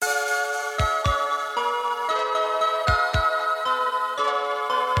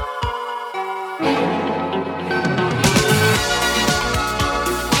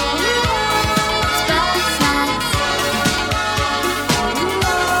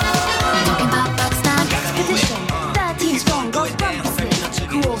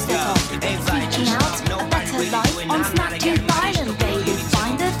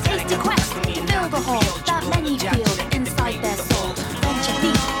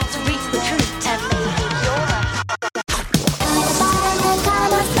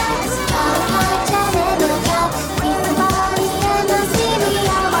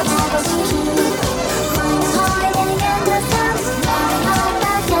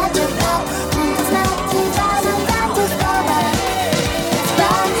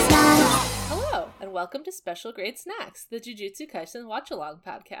welcome to Special Grade Snacks, the Jujutsu Kaisen Watch-Along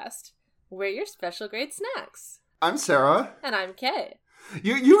podcast. We're your special grade snacks. I'm Sarah. And I'm Kay.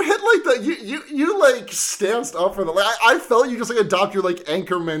 You hit like the you like stanced up for the I felt you just like adopt your like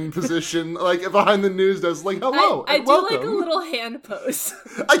anchorman position like behind the news desk like hello I and do welcome. like a little hand pose.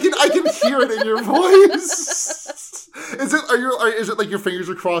 I can hear it in your voice. Is it like your fingers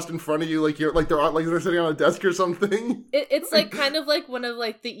are crossed in front of you like you're like they're sitting on a desk or something? It's like kind of like one of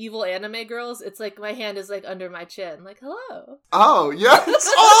like the evil anime girls. It's like my hand is like under my chin, like hello. Oh yes!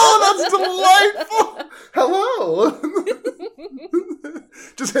 Oh, that's delightful. Hello.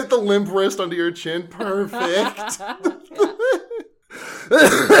 Just hit the limp wrist under your chin. Perfect.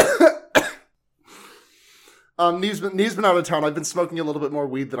 Nee's been out of town. I've been smoking a little bit more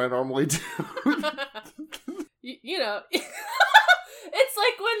weed than I normally do. you know, it's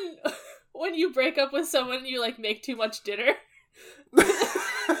like when you break up with someone and you like make too much dinner.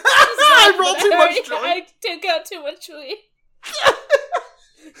 I rolled too much joint. I took out too much weed.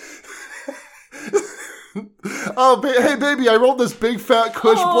 Oh, hey, baby, I rolled this big fat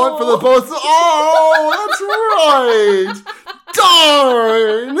kush blunt for the both. Oh, that's right.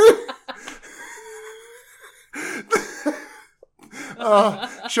 Darn.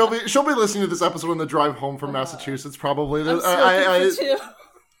 She'll be listening to this episode on the drive home from Massachusetts, probably. I'm smoking for two.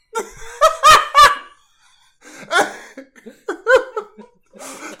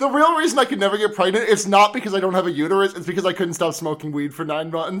 The real reason I could never get pregnant, it's not because I don't have a uterus, it's because I couldn't stop smoking weed for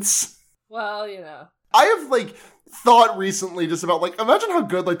 9 months. Well, you know. I have, like, thought recently just about, like, imagine how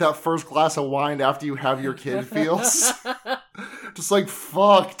good, like, that first glass of wine after you have your kid feels. Just like,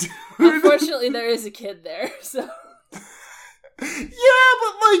 fuck, dude. Unfortunately, there is a kid there, so. Yeah,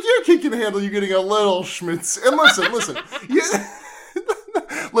 but, like, your kid can handle you getting a little schmitz. And listen.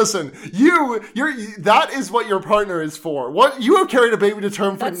 Listen, that is what your partner is for. What you have carried a baby to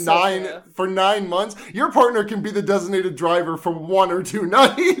term for for 9 months. Your partner can be the designated driver for 1 or 2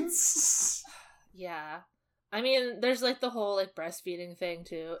 nights. Yeah. I mean, there's like the whole like breastfeeding thing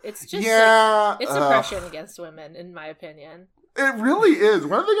too. It's just it's oppression against women, in my opinion. It really is.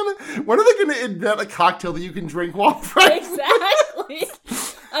 When are they gonna invent a cocktail that you can drink while pregnant? Exactly.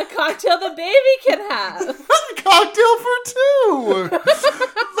 A cocktail the baby can have. A cocktail for 2.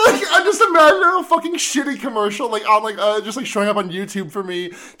 Like, I just imagine a fucking shitty commercial, like on like just like showing up on YouTube for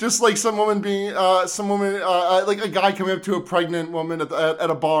me, just like some woman like a guy coming up to a pregnant woman at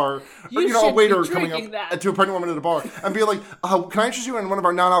a bar, or, a waiter coming up to a pregnant woman at a bar and be like, "Can I interest you in one of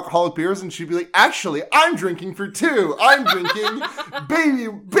our non-alcoholic beers?" And she'd be like, "Actually, I'm drinking for 2. I'm drinking baby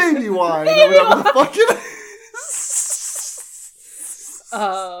wine or whatever the fuck it is."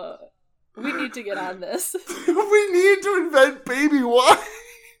 We need to get on this. We need to invent baby wine.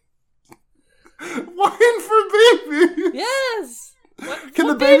 Wine for baby. Yes.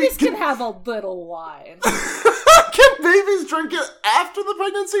 Babies can have a little wine. Can babies drink it after the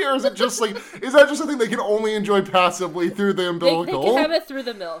pregnancy, or is that just something they can only enjoy passively through the umbilical? They can have it through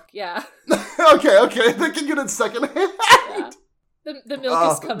the milk. Yeah. Okay. They can get it secondhand. Yeah. The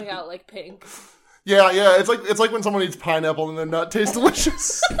milk is coming out like pink. Yeah. It's like when someone eats pineapple and the nut tastes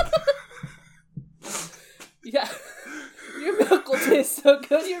delicious. Yeah. Your milk will taste so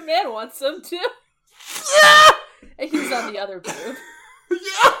good, your man wants some too. Yeah! And he's on the other boob.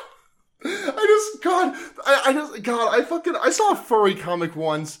 Yeah! I saw a furry comic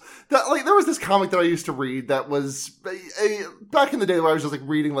once that, like, there was this comic that I used to read that was back in the day where I was just, like,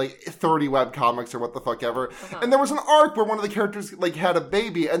 reading, like, 30 web comics or what the fuck ever. Uh-huh. And there was an arc where one of the characters, like, had a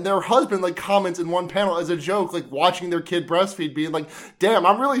baby and their husband, like, comments in one panel as a joke, like, watching their kid breastfeed, being like, damn,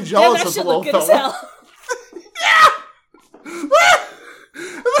 I'm really jealous of the little fella. Yeah! I'm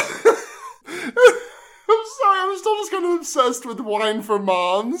sorry, I'm still just kind of obsessed with wine for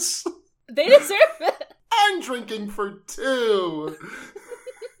moms. They deserve it. I'm drinking for 2.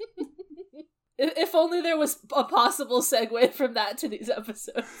 If only there was a possible segue from that to these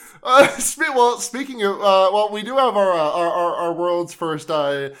episodes. Speaking of, we do have our world's first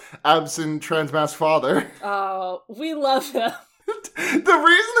absent transmasked father. Oh, we love him. The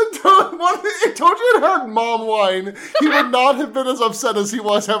reason if Toji had mom wine, he would not have been as upset as he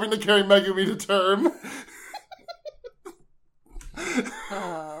was having to carry Megumi to term.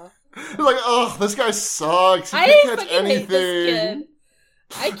 He's like, oh, this guy sucks. He can't catch anything. Hate this kid.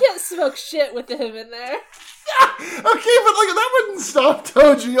 I can't smoke shit with him in there. Okay, but like that wouldn't stop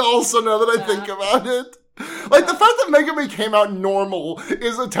Toji also, now that I think about it. Like, the fact that Megumi came out normal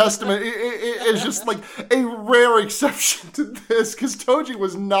is a testament. It is just, like, a rare exception to this, because Toji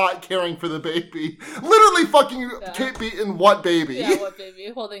was not caring for the baby. Literally fucking Kate beaten what baby? Yeah, what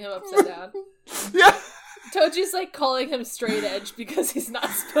baby? Holding him upside down. Yeah. Toji's like calling him straight edge because he's not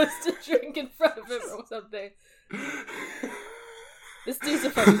supposed to drink in front of him or something. This dude's a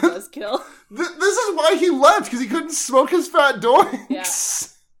fucking buzzkill. This is why he left, because he couldn't smoke his fat doinks. Yeah.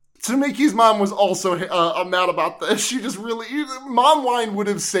 Tsumiki's mom was also mad about this. She just really... Mom wine would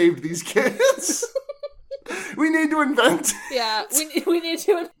have saved these kids. We need to invent... Yeah, we need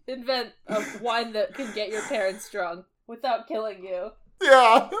to invent a wine that can get your parents drunk without killing you.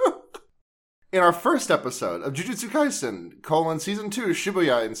 Yeah. In our first episode of Jujutsu Kaisen, Season 2,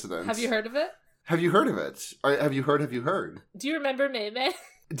 Shibuya Incident. Have you heard of it? Have you heard of it? Have you heard? Do you remember Mei?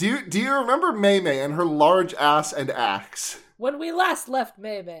 Do you remember Mei and her large ass and axe? When we last left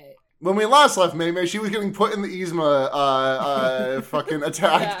Mei. When we last left Mei, she was getting put in the Izuma fucking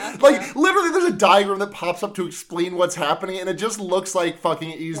attack. Literally, there's a diagram that pops up to explain what's happening, and it just looks like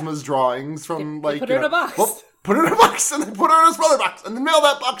fucking Izuma's drawings from, they put her in a box. Well, put her in a box, and then put her in a smaller box, and then mail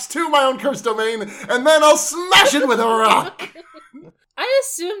that box to my own curse domain, and then I'll smash it with a rock! I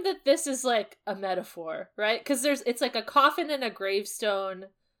assume that this is, like, a metaphor, right? Because it's like a coffin and a gravestone.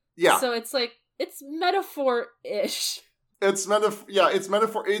 Yeah. So it's like, it's metaphor-ish. It's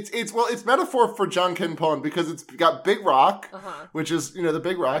metaphor. It's metaphor for Jankenpon because it's got big rock, which is the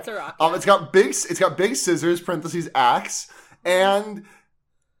big rock. That's a rock. Yeah. It's got big scissors (parentheses axe) and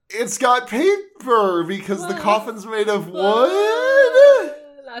it's got paper because the coffin's made of wood.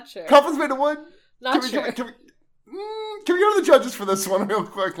 Not sure. Coffin's made of wood. Not sure. Can we go to the judges for this one real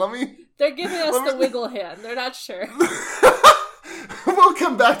quick? They're giving us the wiggle hand. They're not sure. We'll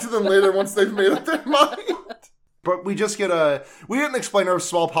come back to them later once they've made up their mind. But we just get we didn't explain our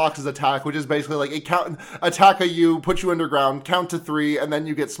smallpox's attack, which is basically like attack you, put you underground, count to 3, and then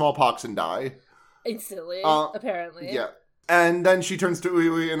you get smallpox and die. Instantly, apparently. Yeah. And then she turns to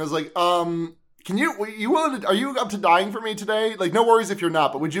Uiui and is like, are you up to dying for me today? Like, no worries if you're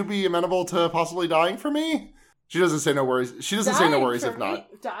not, but would you be amenable to possibly dying for me? She doesn't say no worries. She doesn't say no worries if not.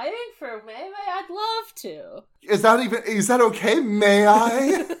 Dying for Mei? I'd love to. Is that okay? May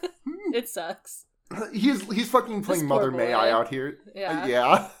I? It sucks. He's fucking playing Mother May I out here. Yeah.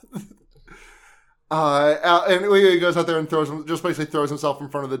 Yeah. And he goes out there and basically throws himself in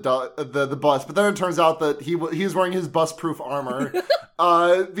front of the bus. But then it turns out that he's wearing his bus-proof armor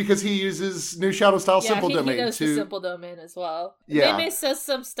because he uses new Shadow Style Simple Domain. He does the Simple Domain as well. Yeah. Mei says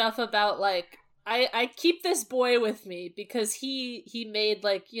some stuff about like, I keep this boy with me because he made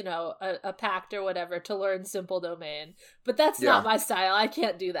like, a pact or whatever to learn Simple Domain. But that's not my style. I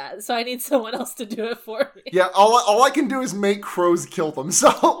can't do that. So I need someone else to do it for me. Yeah, all I can do is make crows kill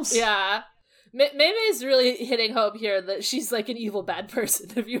themselves. Yeah. Mei's really hitting home here that she's like an evil bad person.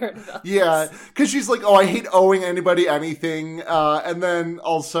 Have you heard about this? Yeah, because she's like, I hate owing anybody anything. And then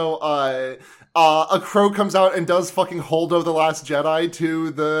also, a crow comes out and does fucking Holdo the Last Jedi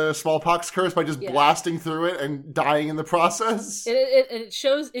to the smallpox curse by just blasting through it and dying in the process. It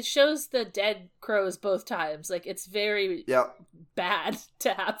shows the dead crows both times. Like, it's very bad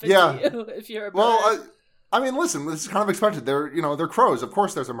to happen to you if you're a bird. Well, I mean, listen, this is kind of expected. They're crows. Of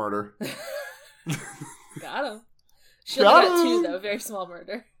course there's a murder. Got him. She only got 2, though. Very small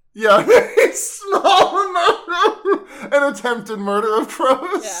murder. Yeah, very small murder. An attempted murder of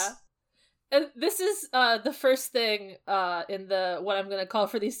crows. Yeah. And this is the first thing in what I'm going to call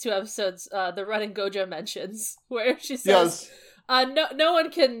for these 2 episodes, the running Gojo mentions, where she says, no one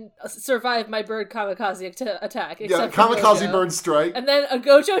can survive my bird kamikaze attack. Except for kamikaze Gojo. Bird strike. And then a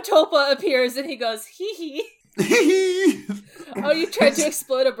Gojo Toppa appears and he goes, hee hee. Oh, you tried to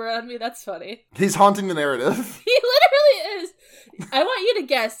explode a bird on me? That's funny. He's haunting the narrative. He literally is. I want you to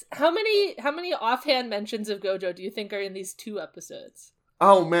guess, how many offhand mentions of Gojo do you think are in these 2 episodes?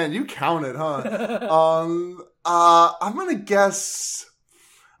 Oh man, you counted, huh? I'm gonna guess.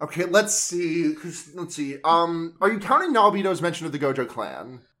 Okay, let's see. Are you counting Nobito's mention of the Gojo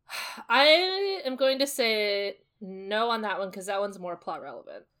clan? I am going to say no on that one because that one's more plot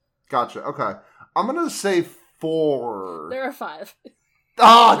relevant. Gotcha. Okay, I'm gonna say 4. There are 5.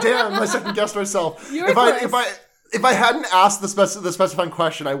 Ah, damn! I second guessed myself. If I hadn't asked the specifying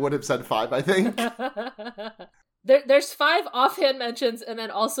question, I would have said 5. I think. There's 5 offhand mentions, and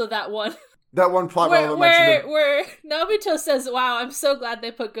then also that one. That one plot relevant mention. Where Nobito says, wow, I'm so glad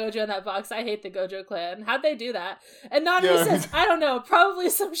they put Gojo in that box. I hate the Gojo clan. How'd they do that? And Nobito says, I don't know, probably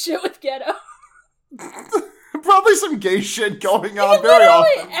some shit with Geto. Probably some gay shit going on very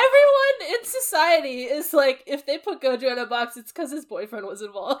often. Everyone in society is like, if they put Gojo in a box, it's because his boyfriend was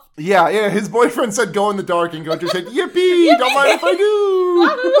involved. Yeah, his boyfriend said go in the dark, and Gojo said, yippee, don't mind if I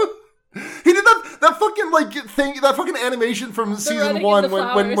do. He did that fucking thing, that fucking animation from season 1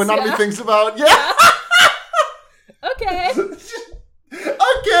 when Nanami thinks about Okay.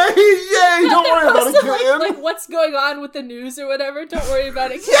 Okay, yay! Don't worry about it, like what's going on with the news or whatever. Don't worry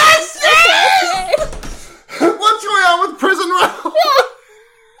about it. Yes! Okay. What's going on with Prison Realm?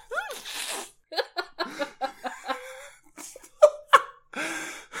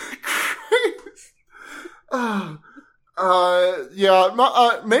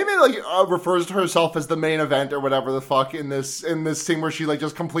 Maybe refers to herself as the main event or whatever the fuck in this scene where she like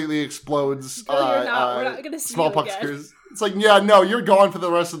just completely explodes. No, you're not. We're not gonna see smallpox you again. screws. It's like, yeah, no, you're gone for the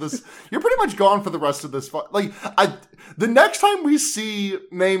rest of this. You're pretty much gone for the rest of this. The next time we see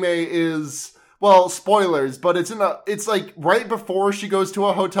Mei Mei is, well, spoilers, but it's like right before she goes to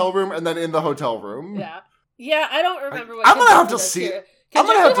a hotel room and then in the hotel room. Yeah, I don't remember what I'm gonna have to see. I'm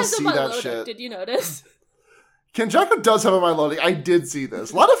gonna have to see that loading. shit. Did you notice? Kenjaku does have a my loading. I did see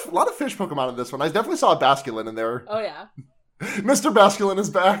this. A lot of fish Pokemon in this one. I definitely saw a Basculin in there. Oh yeah. Mr. Basculin is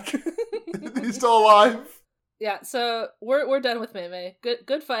back. He's still alive. Yeah, so we're done with Mei Mei.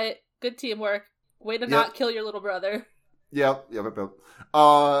 Good fight. Good teamwork. Way to not kill your little brother. Yep. We cut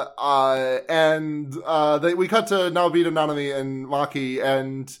to Naobita, Nanami, and Maki,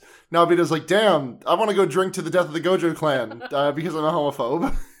 and Naobita's like, damn, I want to go drink to the death of the Gojo clan, because I'm a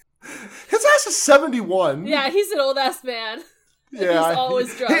homophobe. His ass is 71. Yeah, he's an old-ass man. Yeah. He's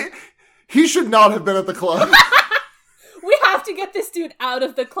always drunk. He should not have been at the club. We have to get this dude out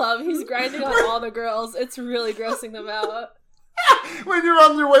of the club. He's grinding on all the girls. It's really grossing them out. When you're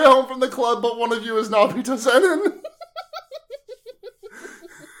on your way home from the club, but one of you is Naobita Senin.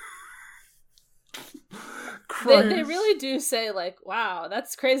 They really do say, like, wow,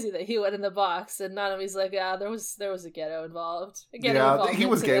 that's crazy that he went in the box. And Nanami's like, yeah, there was a ghetto involved. He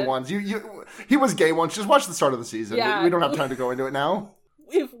was gay once. He was gay once. Just watch the start of the season. Yeah. We don't have time to go into it now.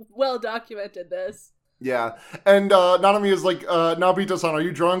 We've well documented this. Yeah. And Nanami is like, Naobita-san, are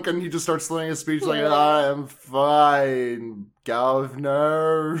you drunk? And he just starts slurring his speech like, I am fine,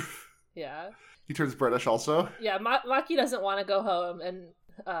 governor. Yeah. He turns British also. Yeah, Maki doesn't want to go home, and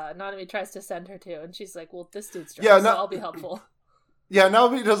Nanami tries to send her to, and she's like, well, this dude's drunk, so I'll be helpful. Yeah,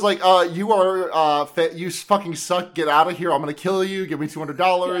 Naobita's like, you are, you fucking suck, get out of here, I'm gonna kill you, give me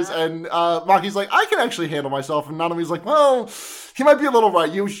 $200, and Maki's like, I can actually handle myself, and Nanami's like, well, he might be a little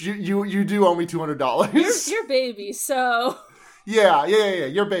right, you do owe me $200. You're baby, so... Yeah,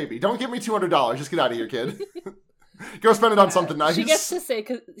 you're baby, don't give me $200, just get out of here, kid. Go spend it on something nice. She gets to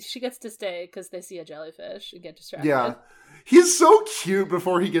stay because they see a jellyfish and get distracted. Yeah. He's so cute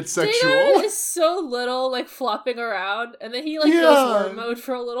before he gets sexual. Dana is so little, like, flopping around, and then he, like, goes worm mode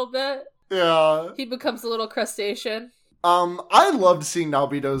for a little bit. Yeah. He becomes a little crustacean. I loved seeing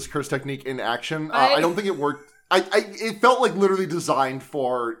Naobita's curse technique in action. I don't think it worked. It felt, like, literally designed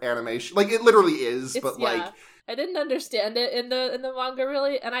for animation. Like, it literally is, but, like... I didn't understand it in the manga,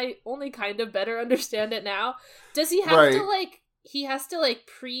 really, and I only kind of better understand it now. Does he have to, like... He has to, like,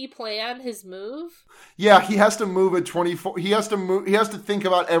 pre-plan his move? Yeah, he has to move at 24... He has to think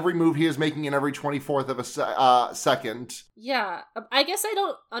about every move he is making in every 24th of a second. Yeah. I guess I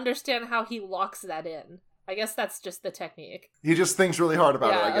don't understand how he locks that in. I guess that's just the technique. He just thinks really hard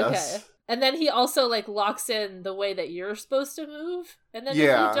about it, I guess. Okay. And then he also, like, locks in the way that you're supposed to move. And then if you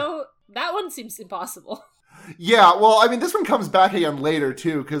don't... That one seems impossible. Yeah, well, I mean, this one comes back again later,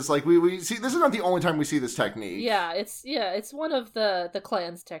 too, because, like, we see, this is not the only time we see this technique. Yeah, it's one of the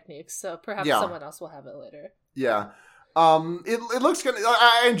clan's techniques, so perhaps someone else will have it later. Yeah. It looks good.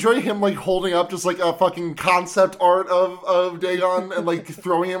 I enjoy him, like, holding up just, like, a fucking concept art of Dagon and, like,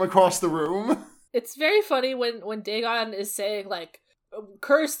 throwing him across the room. It's very funny when Dagon is saying, like,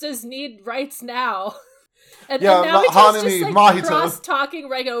 curses need rights now. And now he's just, like, cross-talking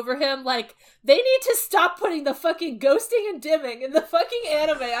right over him, like, they need to stop putting the fucking ghosting and dimming in the fucking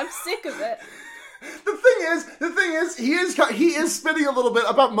anime. I'm sick of it. The thing is, he is spitting a little bit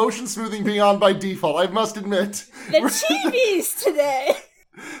about motion smoothing being on by default, I must admit. The TVs today!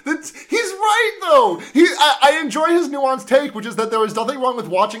 He's right, though! I enjoy his nuanced take, which is that there is nothing wrong with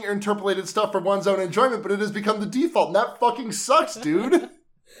watching interpolated stuff for one's own enjoyment, but it has become the default, and that fucking sucks, dude.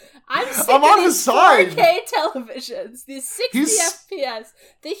 I'm on his side. 4K televisions, these 60 FPS.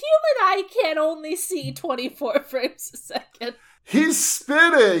 The human eye can only see 24 frames a second. He's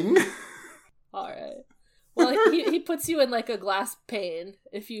spitting. All right. Well, he puts you in, like, a glass pane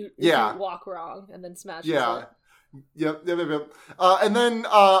if you walk wrong and then smashes it. Yep. And then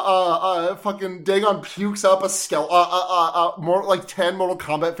fucking Dagon pukes up more like 10 Mortal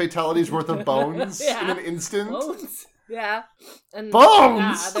Kombat fatalities worth of bones in an instant. Bones. Yeah. And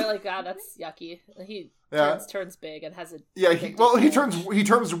bones! They're like, that's yucky. He turns big and has a... Yeah, he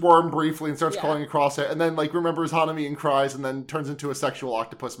turns worm briefly and starts crawling across it, and then, like, remembers Hanami and cries, and then turns into a sexual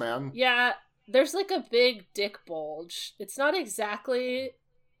octopus man. Yeah, there's, like, a big dick bulge. It's not exactly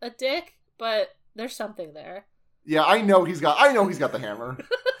a dick, but There's something there. Yeah, I know he's got the hammer.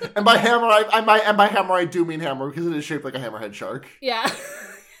 And by hammer, I do mean hammer because it is shaped like a hammerhead shark. Yeah.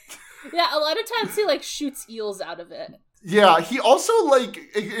 Yeah, a lot of times he, like, shoots eels out of it. Yeah, he also,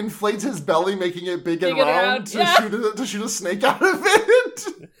 like, inflates his belly, making it big and round to shoot a snake out of it.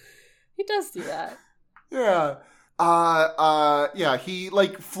 He does do that. Yeah. Yeah, he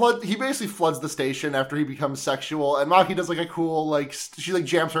basically floods the station after he becomes sexual, and Maki does, like, a cool, like, she, like,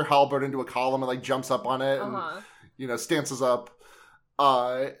 jams her halberd into a column and, like, jumps up on it and, stances up.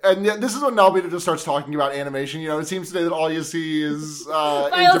 And this is when Naobito just starts talking about animation. It seems today that all you see is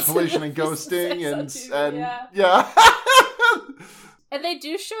interpolation and ghosting and yeah. And they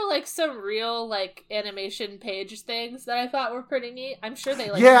do show, like, some real, like, animation page things that I thought were pretty neat. I'm sure they,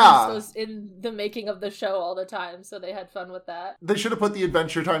 like, use those in the making of the show all the time, so they had fun with that. They should have put the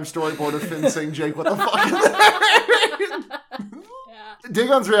Adventure Time storyboard of Finn saying, Jake, what the fuck is that?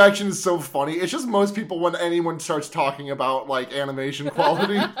 Dagon's reaction is so funny. It's just most people, when anyone starts talking about, like, animation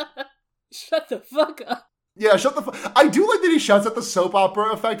quality. Shut the fuck up. Yeah, shut the fuck. I do like that he shouts at the soap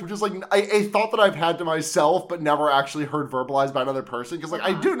opera effect, which is, like, a thought that I've had to myself, but never actually heard verbalized by another person, because, like,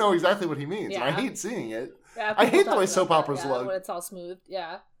 I do know exactly what he means, and I hate seeing it. Yeah, I hate the way soap operas look. When it's all smooth,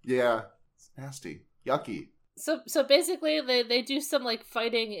 yeah. Yeah. It's nasty. Yucky. So basically, they do some, like,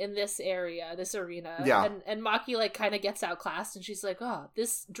 fighting in this area, this arena. Yeah. And Maki, like, kind of gets outclassed, and she's like, oh,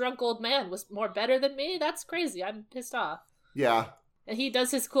 this drunk old man was more better than me? That's crazy. I'm pissed off. Yeah. And he does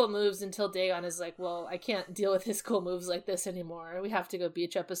his cool moves until Dagon is like, well, I can't deal with his cool moves like this anymore. We have to go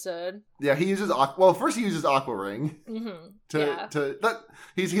beach episode. Yeah, he uses first he uses Aqua Ring. Mm-hmm.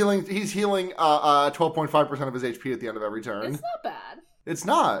 He's healing 12.5% of his HP at the end of every turn. It's not bad. It's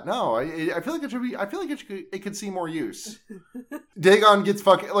not. No, I feel like it could see more use. Dagon gets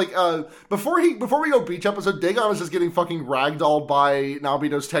fucking before we go beach episode, Dagon was just getting fucking ragdolled by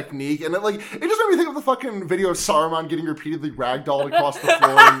Naobito's technique, and it just made me think of the fucking video of Saruman getting repeatedly ragdolled across the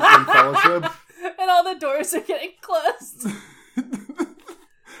floor in Fellowship. And all the doors are getting closed.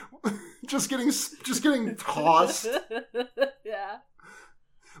 just getting tossed. Yeah.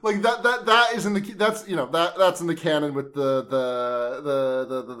 Like that is in the that's in the canon with the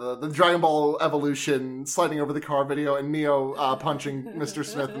Dragon Ball Evolution sliding over the car video and Neo punching Mr.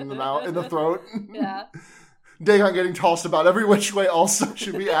 Smith in the throat. Yeah. Dagon getting tossed about every which way also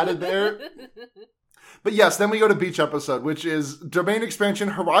should be added there. But yes, then we go to beach episode, which is domain expansion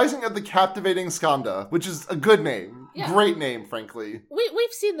Horizon of the Captivating Skanda, which is a good name. Yeah. Great name, frankly.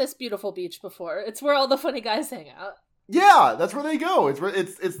 We've seen this beautiful beach before. It's where all the funny guys hang out. Yeah, that's where they go.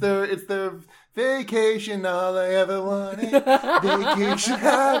 It's their vacation, all I ever wanted. Vacation,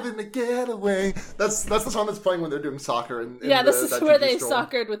 having a getaway. That's the song that's playing when they're doing soccer. This is where they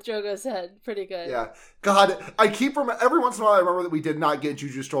soccered with Jogo's head. Pretty good. Yeah. God, I keep every once in a while I remember that we did not get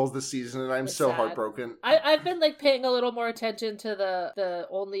Juju Strolls this season, and I'm so sad. Heartbroken. I've been paying a little more attention to the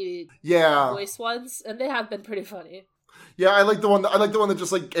only voice ones, and they have been pretty funny. Yeah, I like the one that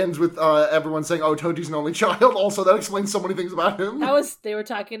just ends with everyone saying, "Oh, Toji's an only child." Also, that explains so many things about him. They were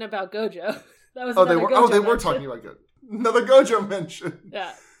talking about Gojo. That was they were talking about Gojo. Another Gojo mention.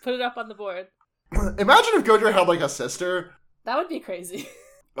 Yeah, put it up on the board. Imagine if Gojo had a sister. That would be crazy.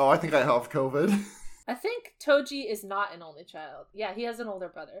 Oh, I think I have COVID. I think Toji is not an only child. Yeah, he has an older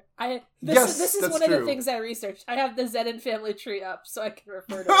brother. This is one of the things I researched. I have the Zenin family tree up, so I can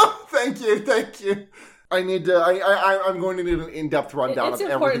refer to it. Thank you. I need to. I'm going to need an in-depth rundown of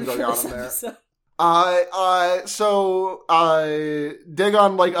everything going on in there. So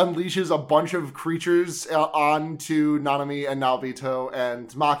Dagon unleashes a bunch of creatures onto Nanami and Naobito and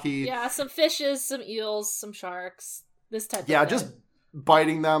Maki. Yeah, some fishes, some eels, some sharks. This type. Yeah, just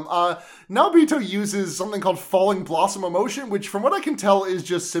biting them. Naobito uses something called Falling Blossom Emotion, which, from what I can tell, is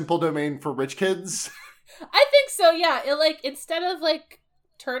just simple domain for rich kids. I think so. Yeah, it instead of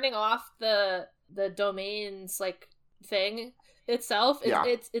turning off the domain's thing itself,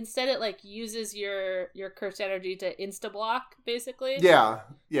 it's instead it uses your cursed energy to insta block basically. Yeah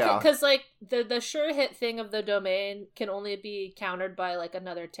because the sure hit thing of the domain can only be countered by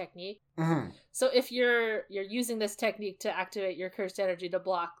another technique. Mm-hmm. So if you're using this technique to activate your cursed energy to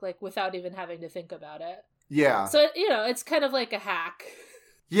block without even having to think about it, so it's kind of like a hack.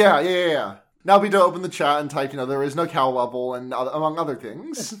 Yeah Naobito opened the chat and typed there is no cow level and among other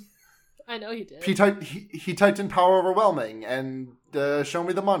things. I know he did. He typed in power overwhelming and show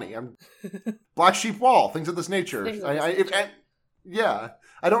me the money. Black sheep wall, things of this nature. Yeah,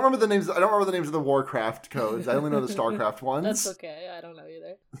 I don't remember the names. I don't remember the names of the Warcraft codes. I only know the Starcraft ones. That's okay. I don't know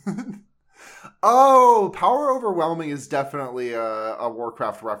either. Oh, power overwhelming is definitely a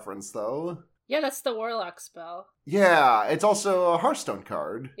Warcraft reference, though. Yeah, that's the Warlock spell. Yeah, it's also a Hearthstone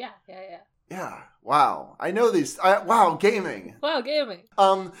card. Yeah. Yeah. Wow. I know these. Wow, gaming. Wow, gaming.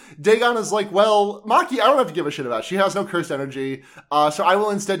 Dagon is like, well, Maki, I don't have to give a shit about. She has no cursed energy. So I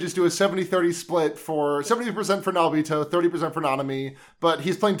will instead just do a 70-30 split for 70% for Naobito, 30% for Nanami. But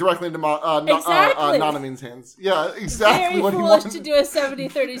he's playing directly into Nanami's hands. Yeah, exactly Very what foolish he wants. to do a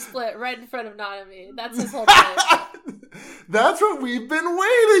 70-30 split right in front of Nanami. That's his whole thing. That's what we've been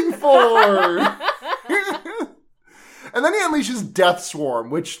waiting for. And then he unleashes Death Swarm,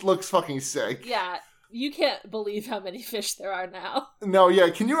 which looks fucking sick. Yeah, you can't believe how many fish there are now. No, yeah,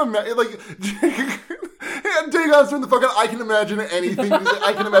 can you imagine, like, Dagon's doing the fucking I can imagine anything,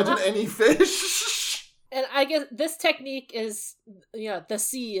 I can imagine any fish. And I guess this technique is, the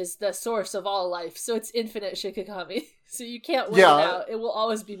sea is the source of all life, so it's infinite Shikigami. So you can't win it out. It will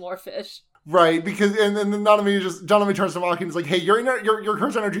always be more fish. Right, because and then Nanami turns to Maki and is like, "Hey, your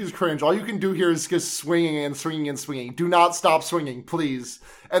curse energy is cringe. All you can do here is just swinging and swinging and swinging. Do not stop swinging, please."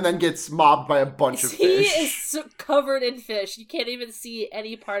 And then gets mobbed by a bunch of fish. He is covered in fish. You can't even see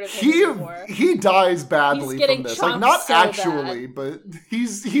any part of him anymore. He dies badly from this. Like, not so actually, bad. but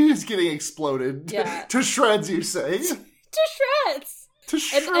he's getting exploded to shreds. You say to shreds.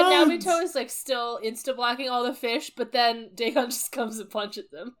 And Naobito is, like, still insta-blocking all the fish, but then Dagon just comes and punches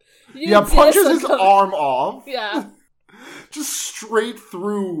them. Punches his arm off. Yeah. Just straight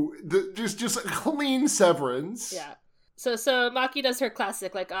through, just a clean severance. Yeah. So Maki does her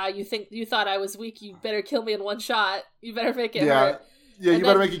classic, like, you thought I was weak, you better kill me in one shot. You better make it hurt. Yeah, you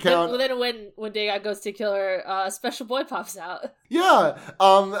better make it count. Then when Dagon goes to kill her, a special boy pops out. Yeah,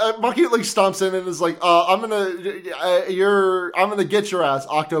 Maki like stomps in and is like, I'm gonna get your ass,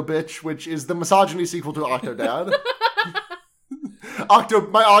 Octo bitch, which is the misogyny sequel to Octodad.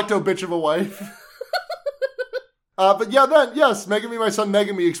 My Octo bitch of a wife. But yeah, then yes, Megami, my son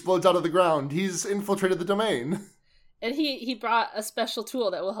Megami explodes out of the ground. He's infiltrated the domain, and he brought a special tool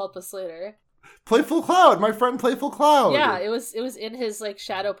that will help us later. Playful Cloud, my friend Playful Cloud. Yeah, it was in his like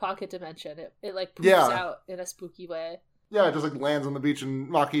shadow pocket dimension. It like poofs out in a spooky way. Yeah, it just like lands on the beach and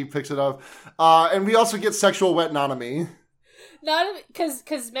Maki picks it up. And we also get sexual wet Nanami.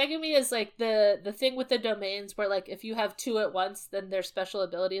 Because Megami is like the thing with the domains where like if you have two at once, then their special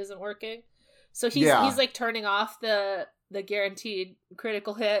ability isn't working. So he's like turning off the guaranteed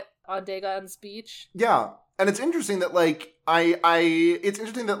critical hit on Dagon's beach. Yeah. And it's interesting that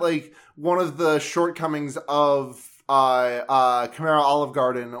one of the shortcomings of Chimera Olive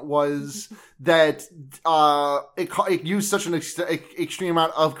Garden was that it used such an extreme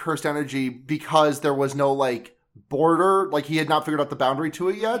amount of cursed energy because there was no like border, like he had not figured out the boundary to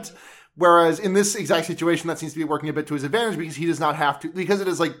it yet. Whereas in this exact situation, that seems to be working a bit to his advantage because he does not have to, because it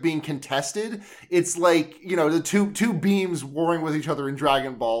is like being contested. It's like, the two beams warring with each other in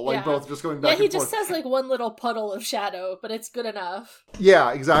Dragon Ball, both just going back and forth. Yeah, he just has like one little puddle of shadow, but it's good enough.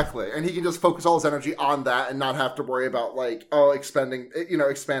 Yeah, exactly. And he can just focus all his energy on that and not have to worry about like,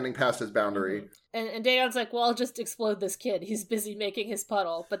 expanding past his boundary. And Dagon's like, well, I'll just explode this kid. He's busy making his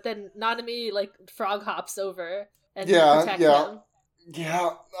puddle. But then Nanami like frog hops over and protect him.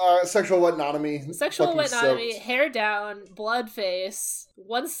 Yeah, sexual wet Nanami. Sexual wet Nanami, hair down, blood face,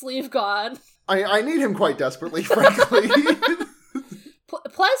 one sleeve gone. I need him quite desperately, frankly.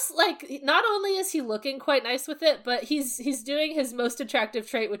 Plus, like, not only is he looking quite nice with it, but he's doing his most attractive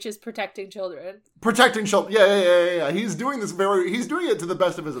trait, which is protecting children. Protecting children, yeah. He's doing it to the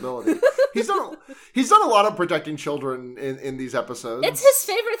best of his ability. He's done a lot of protecting children in these episodes. It's his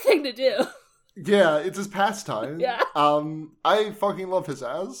favorite thing to do. Yeah, it's his pastime. Yeah. I fucking love his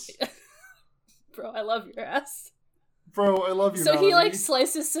ass. Bro, I love your ass. Bro, I love you. So he like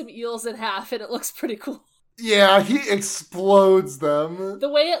slices some eels in half and it looks pretty cool. Yeah, he explodes them. The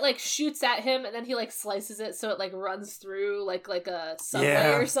way it like shoots at him and then he like slices it so it like runs through like a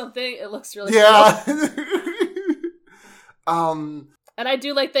subway or something. It looks really cool. And I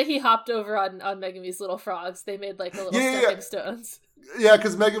do like that he hopped over on Megami's little frogs. They made like a little stepping stones. Yeah,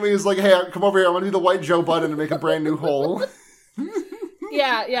 because Megami is like, hey, come over here. I want to be the white Joe Budden and make a brand new hole.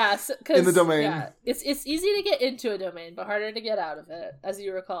 Yeah. In the domain. Yeah, it's easy to get into a domain, but harder to get out of it, as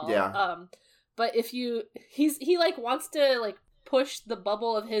you recall. Yeah. But if he like wants to like push the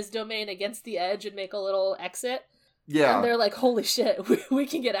bubble of his domain against the edge and make a little exit. Yeah. And they're like, holy shit, we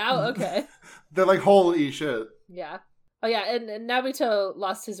can get out? Okay. They're like, holy shit. Yeah. Oh yeah, and Naobito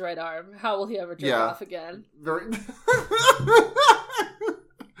lost his right arm. How will he ever jerk off again? Very.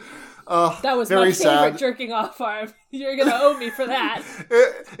 That was my favorite jerking off arm. You're gonna owe me for that.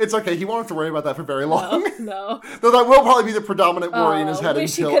 It's okay. He won't have to worry about that for very long. No. Though that will probably be the predominant worry in his head.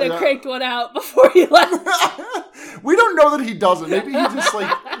 Wish he could have cranked one out before he left. We don't know that he doesn't. Maybe he just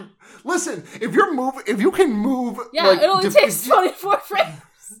like. Listen, if you can move. Yeah, like, it only takes 24 frames.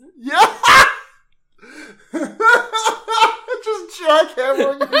 Yeah.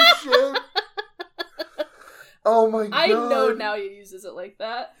 everyone gives shit. Oh my god. I know now he uses it like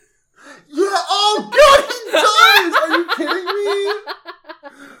that. Yeah, oh god, he does! Are you kidding me?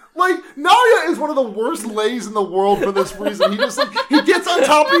 Like, Naoya is one of the worst lays in the world for this reason. He just, like, he gets on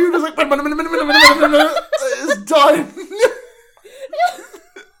top of you, just like, it's done.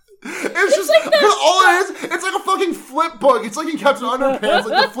 It's just, like but all it is, it's like a fucking flip book. It's like in Captain Underpants,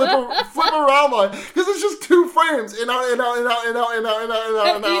 like the flip around line. Because it's just 2 frames. In, out, in, out, in, out, in, out, in, out, in, out, in, out, in,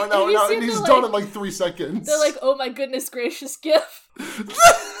 out, in, out, in, out, and he's done in like 3 seconds. They're like, oh my goodness gracious gif.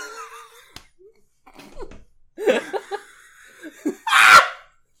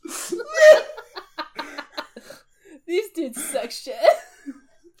 These dudes suck shit.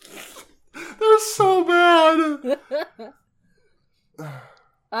 They're so bad.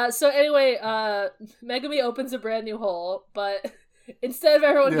 So anyway, Megumi opens a brand new hole, but instead of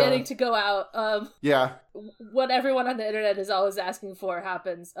everyone getting to go out, what everyone on the internet is always asking for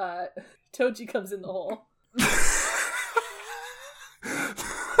happens. Toji comes in the hole.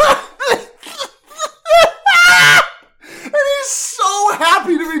 So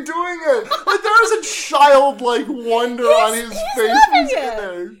happy to be doing it. Like, there is a childlike wonder on his face. He's in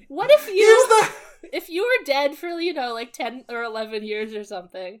there. What if you were dead for, like 10 or 11 years or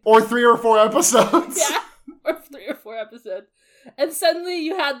something? Or 3 or 4 episodes. Yeah, or 3 or 4 episodes. And suddenly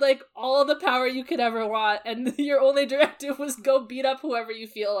you had, like, all the power you could ever want, and your only directive was go beat up whoever you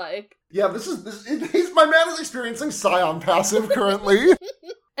feel like. Yeah, my man is experiencing Scion passive currently.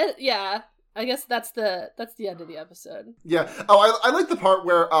 Yeah. I guess that's the end of the episode. Yeah. Oh, I like the part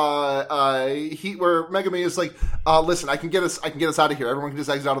where where Megumi is like, listen, I can get us out of here. Everyone can just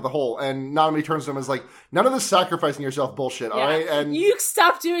exit out of the hole. And Nanami turns to him and is like, none of this sacrificing yourself bullshit, all right? And you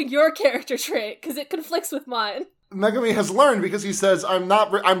stop doing your character trait because it conflicts with mine. Megumi has learned because he says,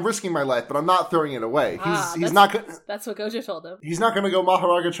 I'm risking my life, but I'm not throwing it away. He's not gonna. That's what Gojo told him. He's not gonna go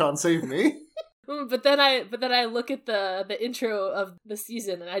Maharaga-chan save me. But then I look at the intro of the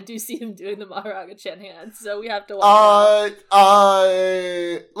season and I do see him doing the Maharaga-chan hands, so we have to watch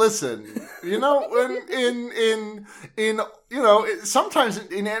listen, sometimes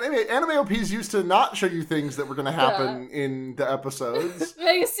in anime OPs used to not show you things that were going to happen in the episodes.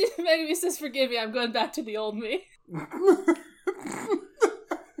 Megumi says, forgive me, I'm going back to the old me.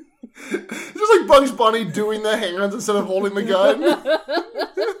 Just like Bugs Bunny doing the hands instead of holding the gun.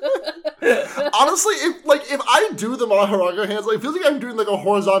 Honestly, if I do the Maharaga hands, it feels like I'm doing like a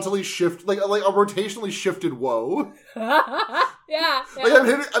horizontally shift, like a rotationally shifted woe. Yeah. Like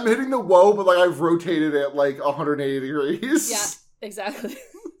I'm hitting the woe, but like I've rotated it like 180 degrees. Yeah, exactly.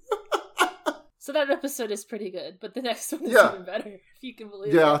 So that episode is pretty good, but the next one is even better, if you can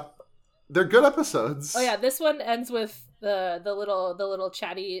believe it. Yeah. They're good episodes. Oh yeah, this one ends with the little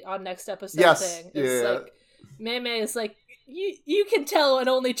chatty on next episode thing. It's like Mei is like, you can tell an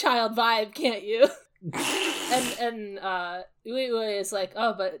only child vibe, can't you? and Ui Ui is like,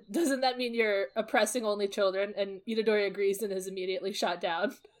 oh, but doesn't that mean you're oppressing only children? And Itadori agrees and is immediately shot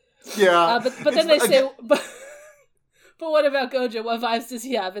down. Yeah. But then they say, but what about Gojo? What vibes does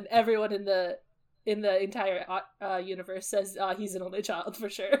he have? And everyone in the entire universe says he's an only child for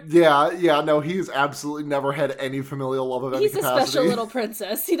sure. Yeah, no, he's absolutely never had any familial love of any capacity. He's a special little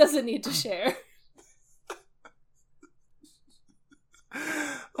princess. He doesn't need to share.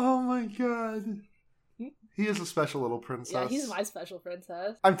 Oh my god. He is a special little princess. Yeah, he's my special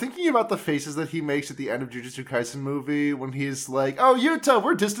princess. I'm thinking about the faces that he makes at the end of Jujutsu Kaisen movie when he's like, oh, Yuta,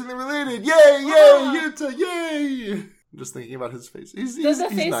 we're distantly related. Yay, Yuta, yay! I'm just thinking about his face. He's There's a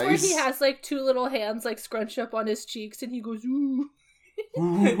face nice. where he has like 2 little hands like scrunched up on his cheeks and he goes, ooh.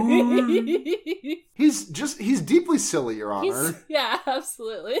 He's deeply silly, Your Honor. Yeah,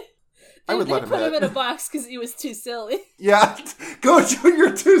 absolutely. I would let him put him in a box because he was too silly. Yeah, Gojo,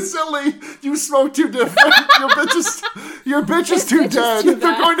 you're too silly. You smoke too different. Your bitch is too dead. They're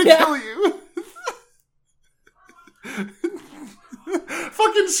going to kill you.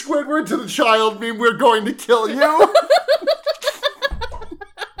 Fucking Squidward to the child meme, we're going to kill you.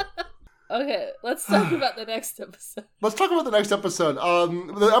 Okay, let's talk about the next episode. Let's talk about the next episode.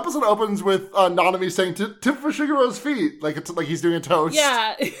 The episode opens with Nanami saying, "Tip for Shigeru's feet," like he's doing a toast.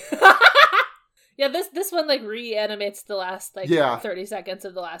 Yeah. Yeah, this one like reanimates the last 30 seconds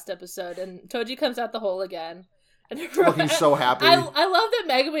of the last episode, and Toji comes out the hole again. And looking so happy. I love that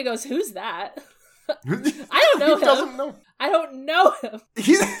Megumi goes, "Who's that?" I don't know him. He doesn't know. I don't know him.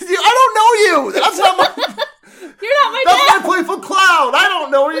 I don't know you. That's not my. You're not my dad. That's my playful clown. I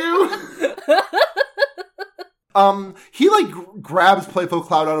don't know you. He grabs Playful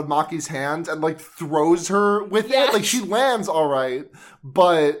Cloud out of Maki's hand and throws her with it. Like she lands all right,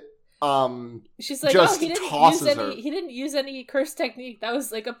 but She's like, just he didn't use any curse technique. That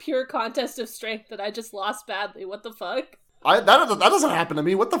was like a pure contest of strength that I just lost badly. What the fuck? That doesn't happen to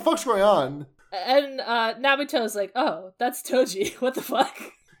me. What the fuck's going on? And Nabito's like, oh, that's Toji. What the fuck?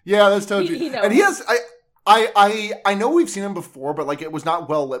 Yeah, that's Toji. He knows. And he has... I know we've seen him before, but like it was not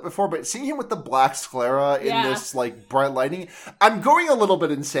well lit before. But seeing him with the black sclera in this like bright lighting, I'm going a little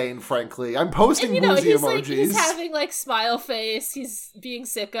bit insane. Frankly, I'm posting woozy emojis. Like, he's having like smile face. He's being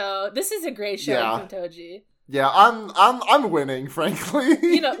sicko. This is a great show from Toji. Yeah, I'm winning. Frankly,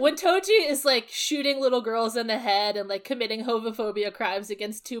 when Toji is like shooting little girls in the head and like committing homophobia crimes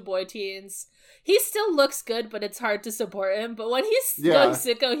against 2 boy teens. He still looks good, but it's hard to support him. But when he's going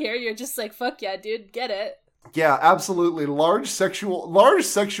sicko here, you're just like, fuck yeah, dude, get it. Yeah, absolutely. Large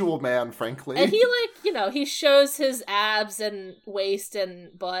sexual man, frankly. And he he shows his abs and waist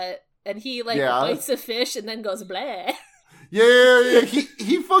and butt, and he bites a fish and then goes bleh. Yeah.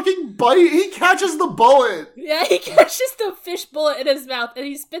 He fucking he catches the bullet. Yeah, he catches the fish bullet in his mouth and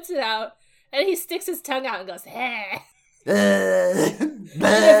he spits it out, and he sticks his tongue out and goes, heh. In a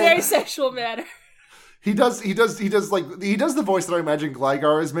very sexual manner. He does the voice that I imagine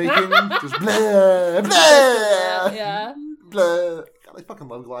Gligar is making. Just blah, blah. Yeah. Blah. God, I fucking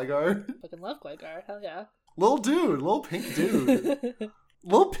love Gligar. Fucking love Gligar. Hell yeah. Little pink dude.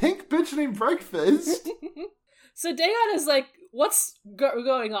 Little pink bitch named Breakfast. So Daeon is like, what's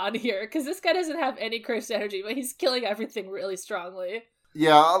going on here? Because this guy doesn't have any cursed energy, but he's killing everything really strongly.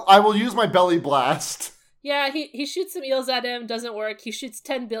 Yeah, I will use my belly blast. Yeah, he shoots some eels at him, doesn't work. He shoots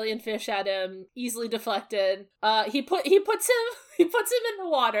 10 billion fish at him, easily deflected. He puts him in the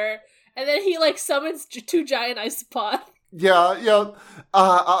water, and then he summons 2 giant isopods. Yeah.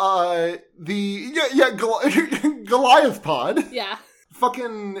 Goliath pod. Yeah.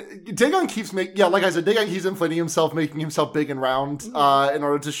 Fucking Dagon keeps like I said, Dagon keeps inflating himself, making himself big and round, in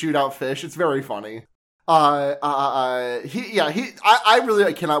order to shoot out fish. It's very funny. I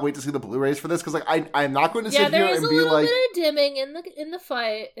cannot wait to see the Blu-rays for this, because I'm not going to sit here and be like... Yeah, there is a little bit of dimming in the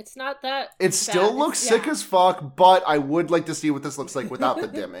fight. It's not that It still looks sick as fuck, but I would like to see what this looks like without the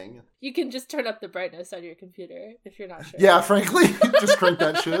dimming. You can just turn up the brightness on your computer, if you're not sure. Yeah, frankly, just crank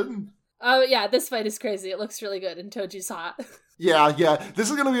that shit. Yeah, this fight is crazy. It looks really good, and Toji's hot. Yeah. This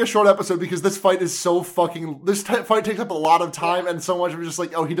is going to be a short episode because this fight is so fucking... This fight takes up a lot of time, and so much of just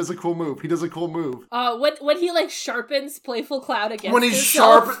like, oh, he does a cool move. When he sharpens Playful Cloud against when he's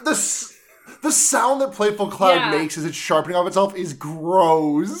himself. The sound that Playful Cloud makes as it's sharpening off itself is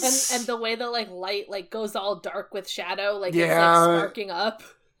gross. And the way the light goes all dark with shadow, it's sparking up.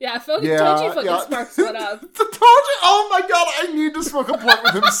 Yeah, Toji fucking sparks one up. Toji, oh my god, I need to smoke a blunt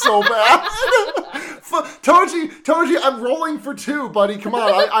with him so bad. Toji, I'm rolling for 2, buddy. Come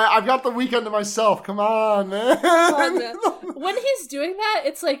on, I've got the weekend to myself. Come on, man. When he's doing that,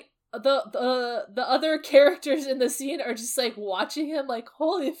 it's like the other characters in the scene are just watching him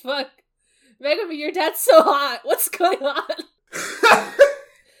holy fuck, Megumi, your dad's so hot. What's going on?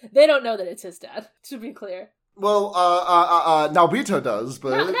 They don't know that it's his dad, to be clear. Well, Naobito does,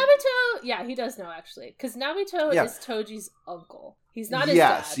 but... Naobito, yeah, he does know, actually. Because Naobito is Toji's uncle. He's not his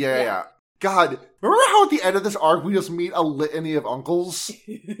dad. Yeah. God, remember how at the end of this arc we just meet a litany of uncles?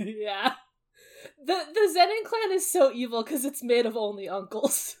 Yeah. The Zenin clan is so evil because it's made of only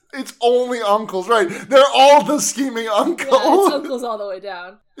uncles. It's only uncles, right? They're all the scheming uncle. Yeah, it's uncles all the way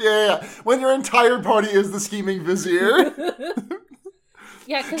down. Yeah. When your entire party is the scheming vizier.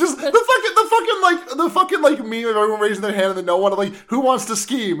 Yeah, just the fucking meme of everyone raising their hand and then no one who wants to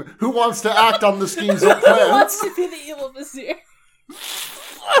scheme? Who wants to act on the schemes of plans? Who wants to be the evil vizier?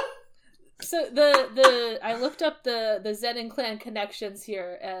 So I looked up the Zenin clan connections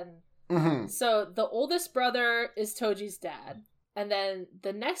here, and so the oldest brother is Toji's dad, and then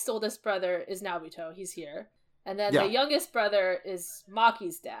the next oldest brother is Naobito. He's here. And then the youngest brother is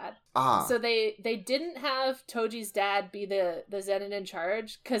Maki's dad. So they didn't have Toji's dad be the Zenin in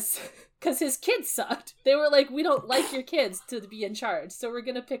charge because his kids sucked. They were like, we don't like your kids to be in charge, so we're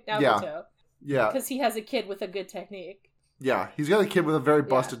gonna pick Naobito. Yeah. Because he has a kid with a good technique. Yeah, he's got a kid with a very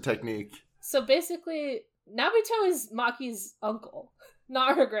busted technique. So basically, Naobito is Maki's uncle,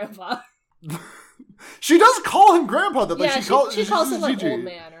 not her grandpa. She does call him grandpa, though. Yeah, she calls him old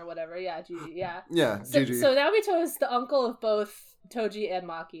man or whatever. Yeah, Gigi. Yeah. Yeah, Gigi. So Naobito is the uncle of both Toji and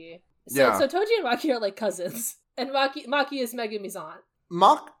Maki. So Toji and Maki are cousins, and Maki is Megumi's aunt.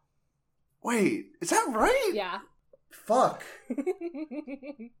 Wait, is that right? Yeah. Fuck.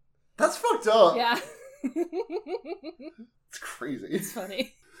 That's fucked up. Yeah. It's crazy. It's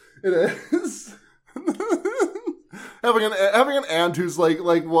funny. It is. Having an aunt who's like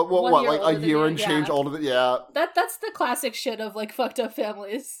what like a year and change older than That's the classic shit of like fucked up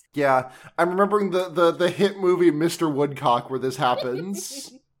families. Yeah, I'm remembering the hit movie Mr. Woodcock where this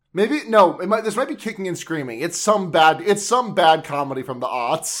happens. This might be Kicking and Screaming. It's some bad comedy from the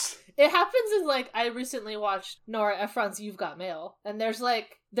aughts. It happens in like, I recently watched Nora Ephron's You've Got Mail, and there's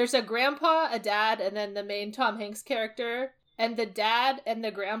a grandpa, a dad, and then the main Tom Hanks character, and the dad and the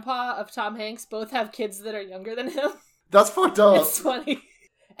grandpa of Tom Hanks both have kids that are younger than him. That's fucked up. It's funny.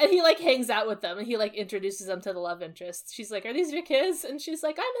 And he like hangs out with them, and he like introduces them to the love interest. She's like, "Are these your kids?" And she's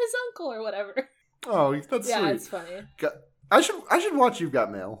like, "I'm his uncle," or whatever. Oh, that's sweet. Yeah, it's funny. I should watch You've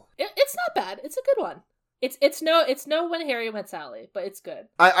Got Mail. It's not bad. It's a good one. It's no When Harry Met Sally, but it's good.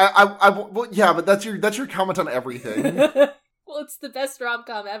 Well, yeah, but that's your comment on everything. Well, it's the best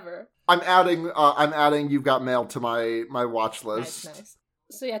rom-com ever. I'm adding You've Got Mail to my watch list. Nice.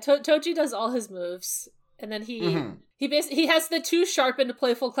 So yeah, Toji does all his moves, and then he has the two sharpened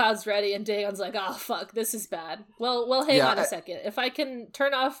playful clouds ready, and Daegon's like, "Oh fuck, this is bad." Well, hang on a second. If I can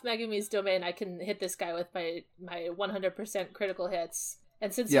turn off Megumi's domain, I can hit this guy with my 100% critical hits.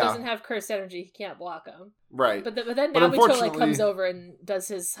 And since he doesn't have cursed energy, he can't block him. Right. But then Naruto like comes over and does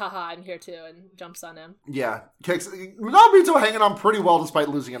his haha, I'm here too, and jumps on him. Yeah. Naruto hanging on pretty well despite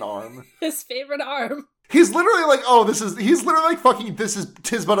losing an arm. His favorite arm. He's literally like, he's literally like fucking,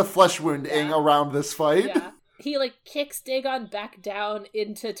 tis but a flesh wound-ing around this fight. Yeah. He like kicks Dagon back down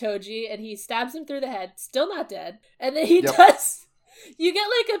into Toji and he stabs him through the head, still not dead. And then he does, you get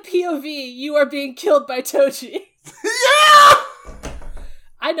like a POV, you are being killed by Toji. Yeah!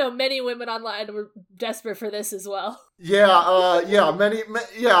 I know many women online were desperate for this as well. No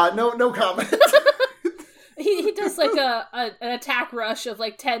comment. he does like an attack rush of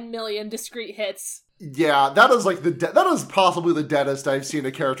like 10 million discrete hits. Yeah, that is possibly the deadest I've seen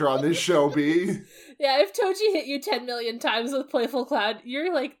a character on this show be. Yeah, if Toji hit you 10 million times with Playful Cloud,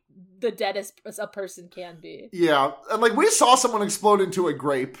 you're like the deadest a person can be. Yeah, and like we saw someone explode into a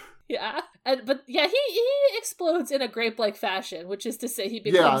grape. Yeah, but he explodes in a grape-like fashion, which is to say he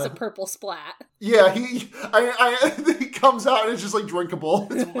becomes a purple splat. Yeah, he comes out and it's just like drinkable.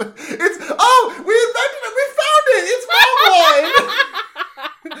 We found it! It's mom wine!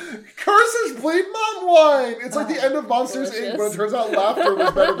 Curses bleed mom wine! It's like the end of Monsters Inc. when it turns out laughter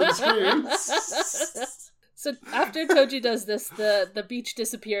was better than screams. So after Toji does this, the beach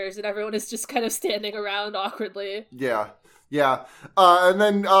disappears and everyone is just kind of standing around awkwardly. Yeah, and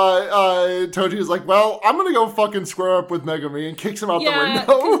then Toji is like, well, I'm gonna go fucking square up with Megumi, and kicks him out the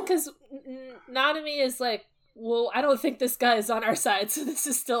window. Because Nanami is like, well, I don't think this guy is on our side, so this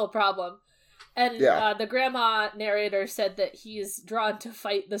is still a problem. And the grandma narrator said that he's drawn to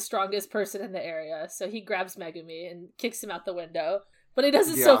fight the strongest person in the area, so he grabs Megumi and kicks him out the window. But he does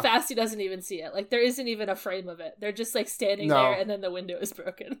it so fast he doesn't even see it. Like, there isn't even a frame of it. They're just, like, standing there, and then the window is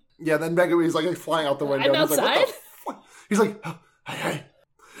broken. Yeah, then Megumi's, like flying out the window. I'm outside? He's like, hi.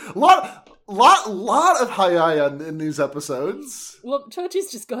 Lot of hi in these episodes. Well,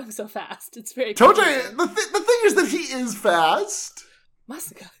 Toji's just going so fast. It's very Toji, the thing is that he is fast.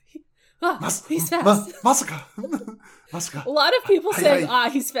 Masaka. He's fast. Masaka. A lot of people saying,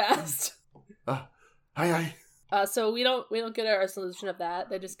 he's fast. Hi. So we don't get a resolution of that.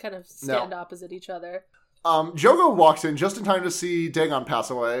 They just kind of stand opposite each other. Jogo walks in just in time to see Dagon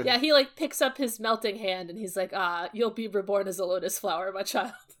pass away. Yeah, he like picks up his melting hand and he's like, you'll be reborn as a lotus flower, my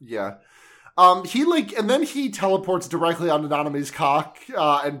child. Yeah. And then he teleports directly onto Nanami's cock,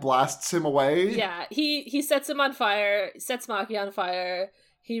 and blasts him away. Yeah, he sets him on fire, sets Maki on fire.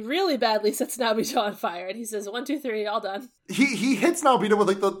 He really badly sets Naobito on fire, and he says, 1, 2, 3, all done. He hits Naobito with,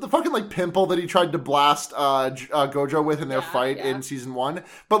 like, the fucking, like, pimple that he tried to blast Gojo with in their fight in Season 1.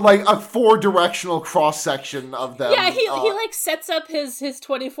 But, like, a 4-directional cross-section of them. Yeah, he like, sets up his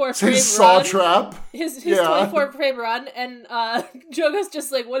 24-frame run. His saw trap. His 24-frame run, and Jogo's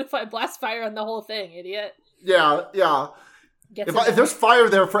just like, what if I blast fire on the whole thing, idiot? Yeah. If there's fire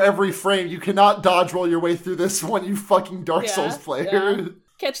there for every frame, you cannot dodge roll your way through this one, you fucking Dark Souls player. Yeah.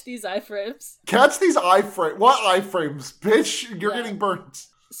 Catch these iframes. What iframes? Bitch, you're getting burnt.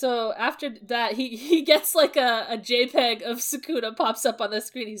 So after that, he gets like a JPEG of Sukuna pops up on the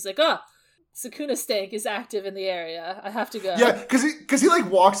screen. He's like, Sukuna Stank is active in the area. I have to go. Yeah, because he like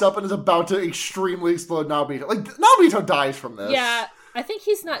walks up and is about to extremely explode Naobito. Like, Naobito dies from this. Yeah, I think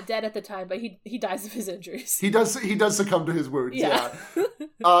he's not dead at the time, but he dies of his injuries. He does succumb to his wounds, yeah.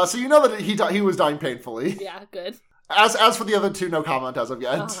 So you know that he was dying painfully. Yeah, good. As for the other two, no comment as of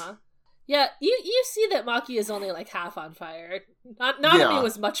yet. Uh-huh. Yeah, you see that Maki is only like half on fire. Nanami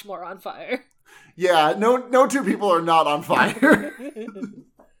was much more on fire. Yeah, no two people are not on fire.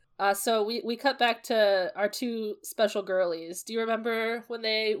 So we cut back to our two special girlies. Do you remember when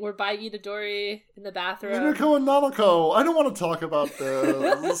they were by Itadori in the bathroom? Mimiko and Nanako. I don't want to talk about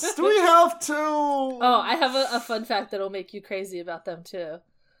this. Do we have to? Oh, I have a fun fact that'll make you crazy about them too.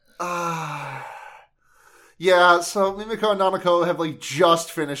 Yeah, so Mimiko and Nanako have like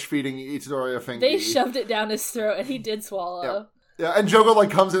just finished feeding Itadori a fingy. They shoved it down his throat and he did swallow. Yeah, and Jogo like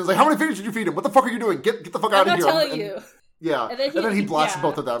comes in and is like, how many fingers did you feed him? What the fuck are you doing? Get the fuck out of here. I'm not telling you. Yeah, and then he blasts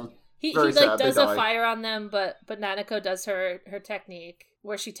both of them. He like does a fire on them, but Nanako does her technique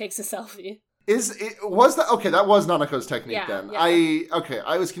where she takes a selfie. Was that okay? That was Nanako's technique then. Yeah.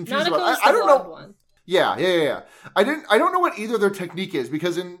 I was confused about. I don't know. One. Yeah. I don't know what either their technique is,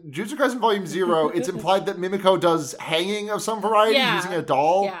 because in Jujutsu Kaisen Volume 0, it's implied that Mimiko does hanging of some variety using a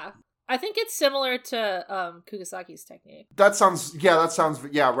doll. Yeah. I think it's similar to Kugasaki's technique. That sounds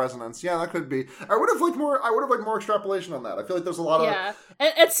resonance. Yeah, that could be. I would have liked more extrapolation on that. I feel like there's a lot of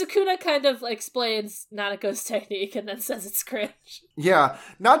and Sukuna kind of like explains Nanako's technique and then says it's cringe. Yeah,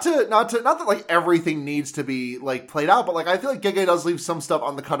 not that like everything needs to be like played out, but like I feel like Gege does leave some stuff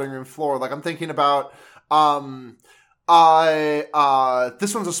on the cutting room floor. Like I'm thinking about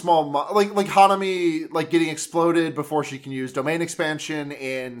this one's a small like Hanami like getting exploded before she can use domain expansion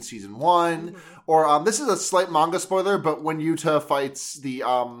in season 1, or this is a slight manga spoiler, but when Yuta fights the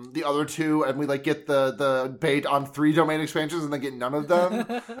other two and we like get the bait on 3 domain expansions and they get none of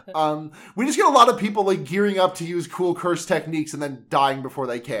them, we just get a lot of people like gearing up to use cool curse techniques and then dying before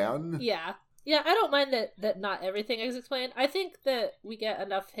they can. Yeah, I don't mind that not everything is explained. I think that we get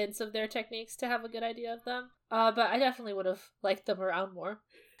enough hints of their techniques to have a good idea of them. But I definitely would have liked them around more.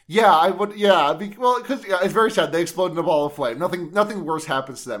 Yeah, I would. Yeah, because it's very sad. They explode in a ball of flame. Nothing worse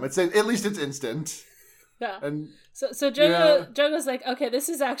happens to them. At least it's instant. Yeah. And so Jogo's like, okay, this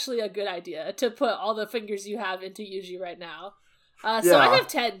is actually a good idea to put all the fingers you have into Yuji right now. So I have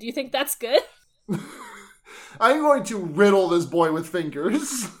 10. Do you think that's good? I'm going to riddle this boy with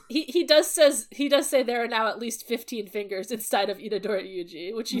fingers. He does say there are now at least 15 fingers inside of Itadori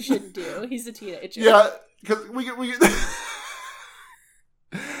Yuji, which you shouldn't do. He's a teenager. Yeah, because we get we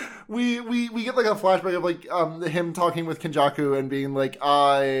get like a flashback of like him talking with Kenjaku and being like,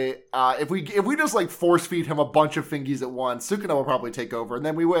 if we just like force feed him a bunch of fingies at once, Sukuna will probably take over and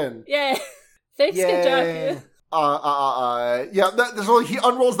then we win. Yeah, thanks Kenjaku. So he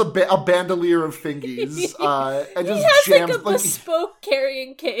unrolls a bandolier of fingies, and just he has jams like a bespoke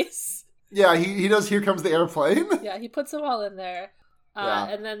carrying case. Yeah, he does. Here comes the airplane. Yeah, he puts them all in there,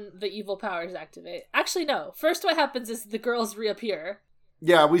 and then the evil powers activate. Actually, no. First, what happens is the girls reappear.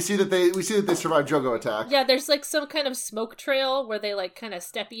 Yeah, we see that they survive Jogo attack. Yeah, there's like some kind of smoke trail where they like kind of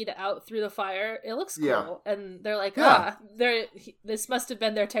stepped out through the fire. It looks cool, and they're like, this must have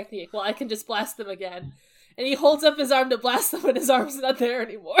been their technique. Well, I can just blast them again. And he holds up his arm to blast them when his arm's not there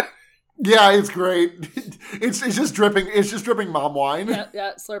anymore. Yeah, it's great. It's just dripping. It's just dripping mom wine.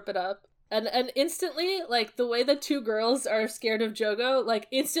 Yeah, slurp it up. And instantly, like, the way the two girls are scared of Jogo, like,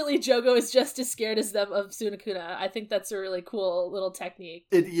 instantly Jogo is just as scared as them of Sunakuna. I think that's a really cool little technique.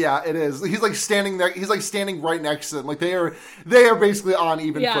 It is. He's, like, standing there. He's, like, standing right next to them. Like, they are basically on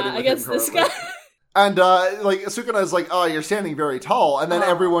even footing with against him this guy. And, like, Sukuna is like, oh, you're standing very tall. And then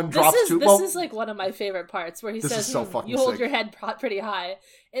everyone drops to... This is, like, one of my favorite parts, where he says, you hold your head pretty high.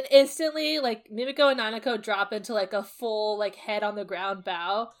 And instantly, like, Mimiko and Nanako drop into, like, a full, like, head on the ground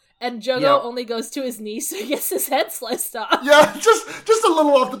bow. And Jogo only goes to his knee, so he gets his head sliced off. Yeah, just a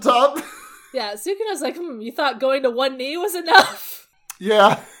little off the top. Yeah, Sukuna's like, you thought going to one knee was enough?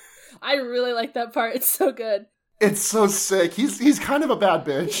 Yeah. I really like that part. It's so good. It's so sick. He's kind of a bad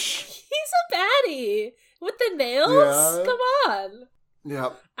bitch. He's a baddie with the nails. Yeah. Come on. Yeah.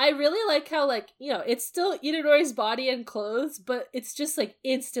 I really like how, like, you know, it's still Itadori's body and clothes, but it's just like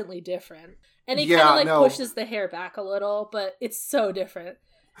instantly different. And he kind of like pushes the hair back a little, but it's so different.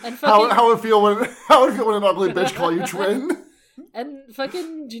 And fucking... how would it feel when an ugly bitch call you twin? And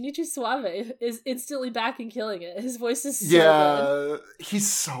fucking Junichi Suave is instantly back and killing it. His voice is so good. He's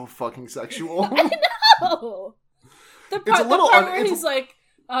so fucking sexual. I know. The part where he's like,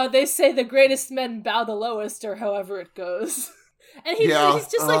 they say the greatest men bow the lowest, or however it goes. And he's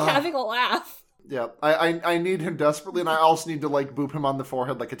just like having a laugh. Yeah, I need him desperately, and I also need to like boop him on the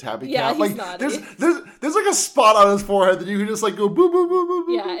forehead like a tabby cat. Yeah, like naughty. There's like a spot on his forehead that you can just like go boop boop boop boop.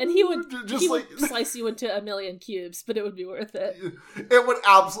 Yeah, and he would slice you into a million cubes, but it would be worth it. It would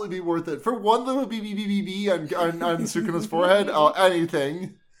absolutely be worth it for one little BBBBB on Sukuna's forehead. Oh,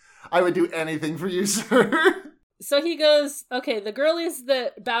 anything! I would do anything for you, sir. So he goes, okay, the girlies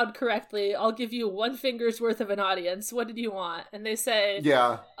that bowed correctly, I'll give you 1 finger's worth of an audience. What did you want? And they say,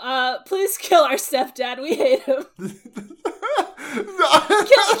 please kill our stepdad. We hate him.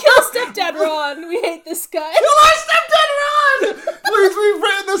 Kill stepdad Ron. We hate this guy. Kill our stepdad Ron. Please, we've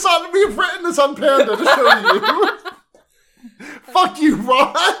written this on Panda to show you. Fuck you,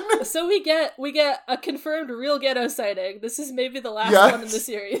 Ron. So we get a confirmed real Ghetto sighting. This is maybe the last one in the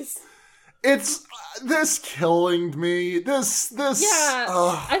series. It's this killing me. This. Yeah.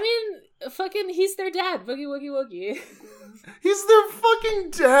 I mean, fucking, he's their dad. Boogie Woogie Woogie. He's their fucking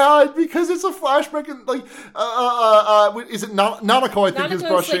dad because it's a flashback and like is it Nanako? I think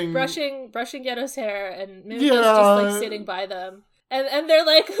Nanako's is like brushing Ghetto's hair, and Mimico's just like sitting by them, and they're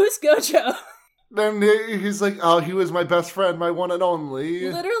like, "Who's Gojo?" Then he's like, "Oh, he was my best friend, my one and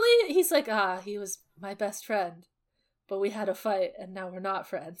only." Literally, he's like, he was my best friend, but we had a fight, and now we're not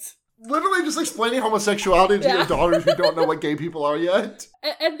friends. Literally just explaining homosexuality to your daughters who don't know what gay people are yet.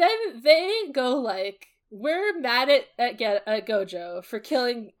 And then they go like, we're mad at Gojo for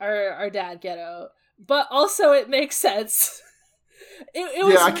killing our dad Ghetto, but also it makes sense.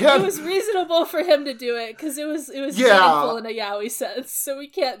 It was reasonable for him to do it because it was meaningful in a yaoi sense. So we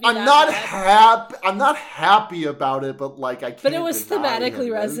can't be. I'm not happy about it, but like I can't. But it was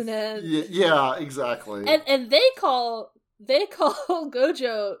thematically resonant. Yeah, exactly. And they call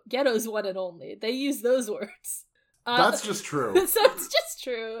Gojo Ghetto's one and only. They use those words. That's just true. So it's just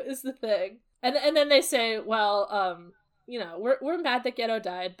true is the thing. And then they say, well, we're mad that Ghetto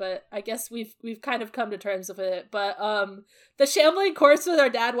died, but I guess we've kind of come to terms with it. But the shambling corpse with our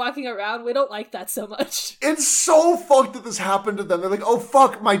dad walking around, we don't like that so much. It's so fucked that this happened to them. They're like, oh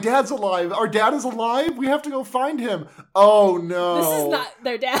fuck, my dad's alive. Our dad is alive? We have to go find him. Oh no. This is not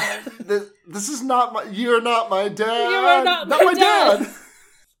their dad. This is not you're not my dad. You are not my dad.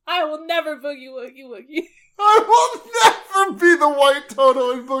 I will never boogie woogie woogie. I will never be the white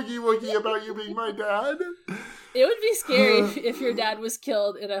Toto and boogie woogie about you being my dad. It would be scary if your dad was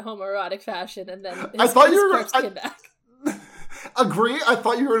killed in a homoerotic fashion and then his corpse came back. Agree. I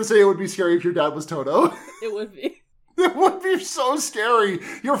thought you were going to say it would be scary if your dad was Toto. It would be. It would be so scary.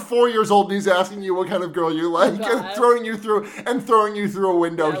 You're 4 years old and he's asking you what kind of girl you like and throwing you through a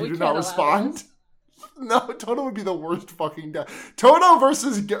window if you do not respond. No, Toto would be the worst fucking dad. Toto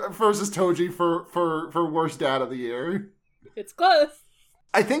versus Toji for worst dad of the year. It's close.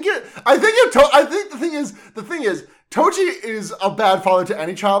 I think the thing is Toji is a bad father to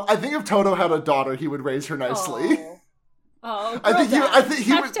any child. I think if Toto had a daughter, he would raise her nicely. Oh,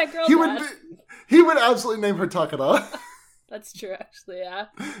 he would absolutely name her Takada. That's true, actually. Yeah.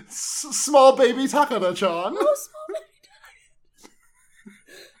 Small baby Takada-chan. Oh, small baby Takada.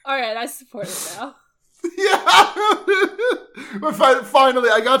 All right, I support it now. Yeah. But finally,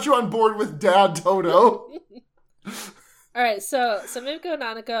 I got you on board with Dad Toto. All right, so Mimiko and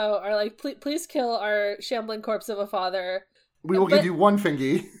Nanako are like, please kill our shambling corpse of a father. We will give you one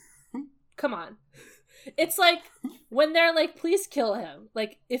fingy. Come on. It's like, when they're like, please kill him.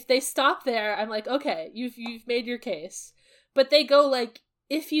 Like, if they stop there, I'm like, okay, you've made your case. But they go like,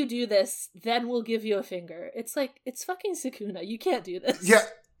 if you do this, then we'll give you a finger. It's like, it's fucking Sukuna. You can't do this. Yeah.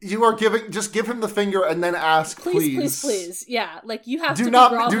 You are just give him the finger and then ask, please. Yeah, like you have to do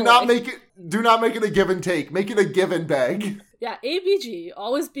not make it a give and take. Make it a give and beg. Yeah, ABG,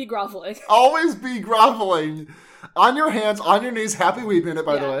 always be groveling. Always be groveling. On your hands, on your knees, happy weed minute,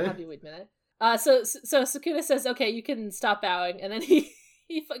 by the way. Happy weed minute. So Sukuna says, okay, you can stop bowing, and then he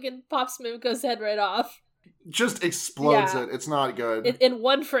fucking pops Mimiko's head right off. Just explodes it. It's not good. In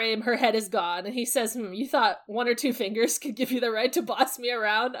one frame, her head is gone, and he says, you thought 1 or 2 fingers could give you the right to boss me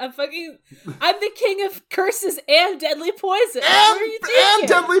around? I'm the king of curses and deadly poison. What are you thinking? And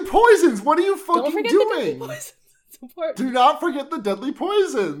deadly poisons! What are you fucking doing? The deadly poisons. It's important. Do not forget the deadly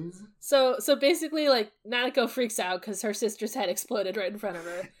poisons! So basically, like, Nanako freaks out because her sister's head exploded right in front of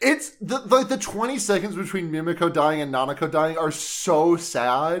her. It's, the 20 seconds between Mimiko dying and Nanako dying are so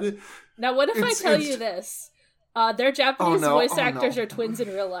sad. Now, what if I tell you this? Their Japanese voice actors are twins in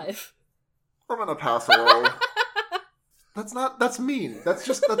real life. I'm gonna pass away. That's mean. That's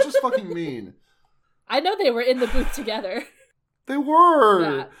just fucking mean. I know they were in the booth together. They were.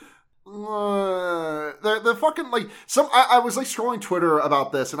 Yeah. They're fucking like I was like scrolling Twitter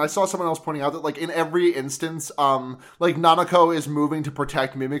about this and I saw someone else pointing out that like in every instance like Nanako is moving to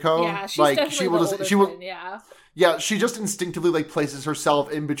protect Mimiko. Yeah, she's like definitely she will yeah. Yeah, she just instinctively like places herself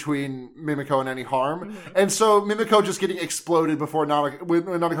in between Mimiko and any harm. Mm-hmm. And so Mimiko just getting exploded before Nanako, when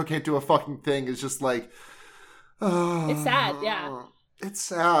Nanako can't do a fucking thing is just like it's sad, yeah. It's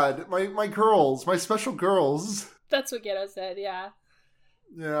sad. My girls, my special girls. That's what Ghetto said, yeah.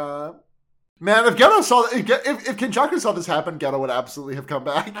 Yeah. Man, if Ghetto saw if Kenjaku saw this happen, Ghetto would absolutely have come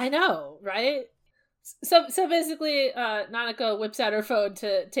back. I know, right? So basically, Nanako whips out her phone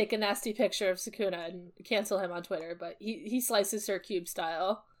to take a nasty picture of Sukuna and cancel him on Twitter, but he slices her cube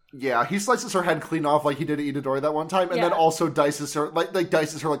style. Yeah, he slices her head clean off like he did to Itadori that one time, and then also dices her like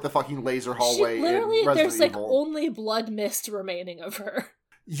the fucking laser hallway. She literally, in Resident there's like Evil. only blood mist remaining of her.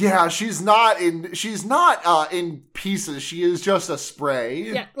 Yeah, she's not in pieces. She is just a spray.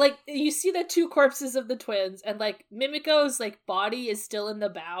 Yeah, like you see the two corpses of the twins, and like Mimiko's like body is still in the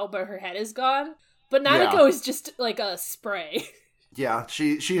bow, but her head is gone. But Nanako is just like a spray. Yeah,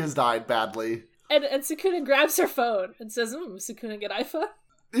 she has died badly. And Sukuna grabs her phone and says, Sukuna get iPhone?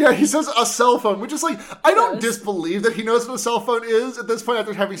 Yeah, he says a cell phone, which is like, I don't disbelieve that he knows what a cell phone is at this point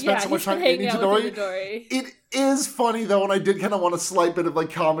after having spent so much time in Itadori. It is funny, though, and I did kind of want a slight bit of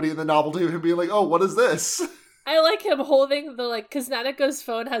like comedy in the novelty of him being like, oh, what is this? I like him holding the, like, because Nanako's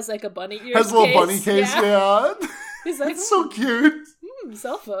phone has like a bunny ears has a little bunny case, yeah. He's like, it's so cute.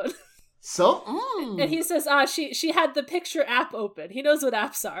 Cell phone. And he says, she had the picture app open. He knows what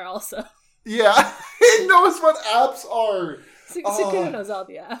apps are also. Yeah, he knows what apps are. Sukuna knows all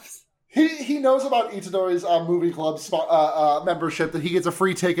the apps. He knows about Itadori's movie club membership that he gets a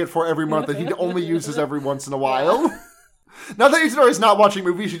free ticket for every month that he only uses every once in a while. Not that Itadori's not watching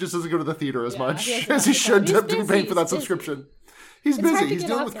movies, he just doesn't go to the theater as much as he should to be paying for that subscription. He's busy. He's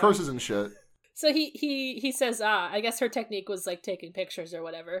dealing with curses and shit. So he says, I guess her technique was like taking pictures or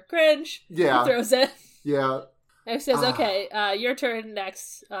whatever. Cringe. Yeah. He throws it. Yeah. And he says, okay, your turn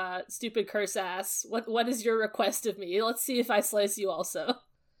next, stupid curse ass. What is your request of me? Let's see if I slice you also.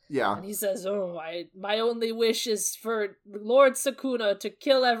 Yeah. And he says, my only wish is for Lord Sukuna to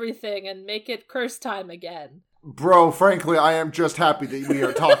kill everything and make it curse time again. Bro, frankly, I am just happy that we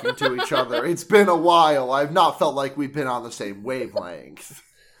are talking to each other. It's been a while. I've not felt like we've been on the same wavelength.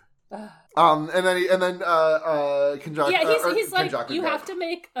 And then Kenjaku. Yeah, he's like, Kenjaku you have to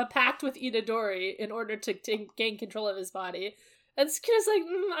make a pact with Itadori in order to gain control of his body. And Sukuna's like,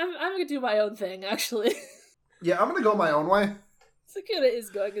 I'm gonna do my own thing, actually. Yeah, I'm gonna go my own way. Sukuna is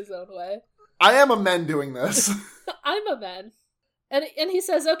going his own way. I am a man doing this. I'm a man. And he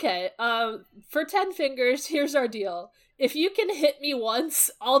says, okay, for 10 fingers, here's our deal. If you can hit me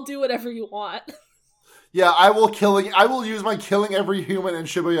once, I'll do whatever you want. Yeah, I will use my killing every human in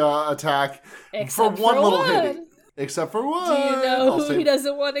Shibuya attack for one little hit. Except for one. Do you know who he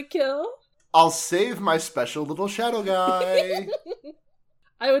doesn't want to kill? I'll save my special little shadow guy.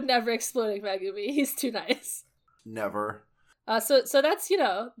 I would never explode Megumi. He's too nice. Never. So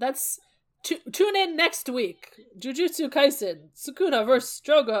that's tune in next week. Jujutsu Kaisen, Sukuna vs.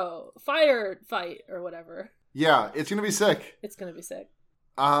 Drogo, fire fight or whatever. Yeah, it's gonna be sick. It's gonna be sick.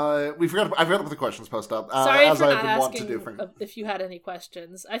 I forgot to put the questions post up. Sorry for not asking if you had any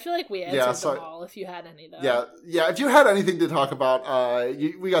questions. I feel like we answered them all. If you had any, though. Yeah. If you had anything to talk about,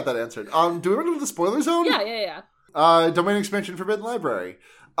 we got that answered. Do we want to do the spoiler zone? Yeah. Domain expansion Forbidden Library.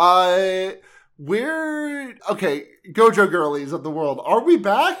 We're okay. Gojo girlies of the world. Are we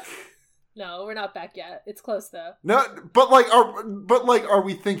back? No, we're not back yet. It's close though. No, but are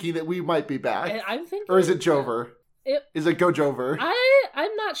we thinking that we might be back? I'm thinking. Or is it Jover? Is it Gojover?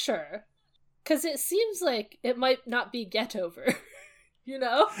 I'm not sure. Because it seems like it might not be Get-Over. You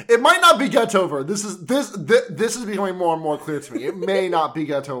know? It might not be Get-Over. This is becoming more and more clear to me. It may not be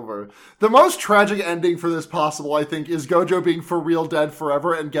Get-Over. The most tragic ending for this possible, I think, is Gojo being for real dead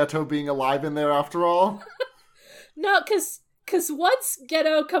forever and Geto being alive in there after all. No, because once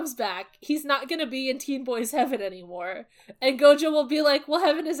Geto comes back, he's not going to be in Teen Boy's Heaven anymore. And Gojo will be like, well,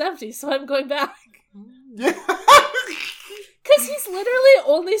 heaven is empty, so I'm going back. Yeah. Because he's literally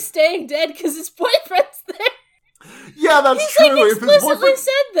only staying dead because his boyfriend's there. Yeah, that's he's true. Like explicitly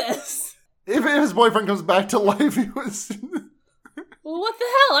said this. If his boyfriend comes back to life, he was... Well, what the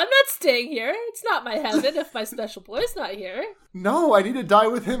hell? I'm not staying here. It's not my heaven if my special boy's not here. No, I need to die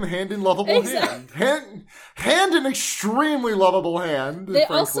with him hand in lovable hand. Hand in extremely lovable hand, they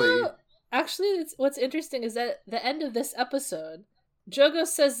frankly. Also, actually, what's interesting is that the end of this episode, Jogo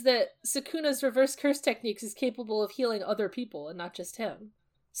says that Sukuna's reverse curse techniques is capable of healing other people and not just him.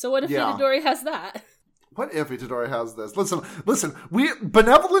 So what if Itadori has that? What if Itadori has this? Listen, we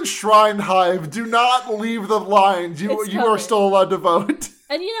Benevolent Shrine Hive, do not leave the lines. You are still allowed to vote.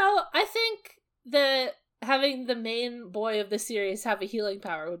 And I think that having the main boy of the series have a healing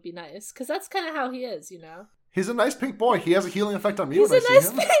power would be nice. Because that's kind of how he is, He's a nice pink boy. He has a healing effect on me when I see him. He's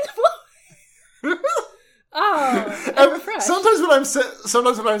a nice pink boy! Oh, I'm refreshed. Sometimes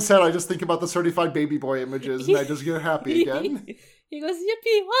when I'm sad, I just think about the certified baby boy images, and I just get happy again. He goes,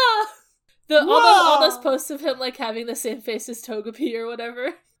 yippee, wah! All those posts of him like having the same face as Togepi or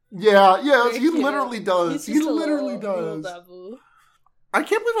whatever. Yeah, he literally does. He literally does. I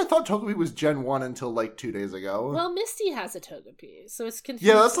can't believe I thought Togepi was Gen 1 until, like, 2 days ago. Well, Misty has a Togepi, so it's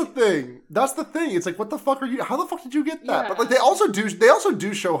confusing. Yeah, that's the thing. That's the thing. It's like, what the fuck are you... How the fuck did you get that? Yeah. But, like, they also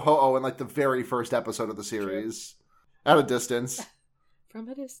do show Ho-Oh in, like, the very first episode of the series. True. At a distance. From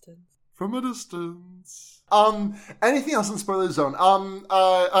a distance. From a distance. Anything else in Spoiler Zone?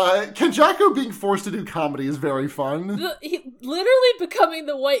 Kenjaku being forced to do comedy is very fun. Literally becoming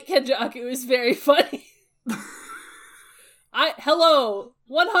the white Kenjaku is very funny. Hello,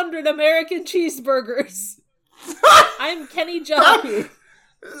 100 American cheeseburgers. I'm Kenny Jaku.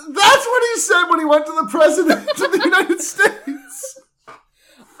 That's what he said when he went to the president of the United States.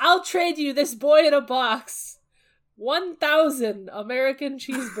 I'll trade you this boy in a box. 1,000 American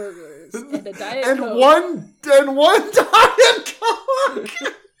cheeseburgers and a Diet Coke. One Diet Coke.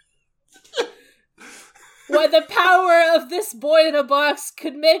 Why, the power of this boy in a box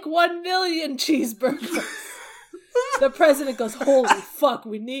could make 1 million cheeseburgers. The president goes, holy fuck,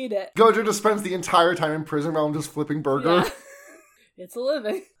 we need it. Gojo just spends the entire time in prison while I'm just flipping burger. Yeah. It's a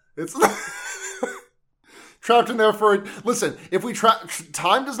living. It's trapped in there for... Listen, if we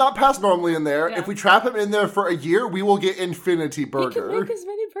time does not pass normally in there. Yeah. If we trap him in there for a year, we will get Infinity Burger. He can make as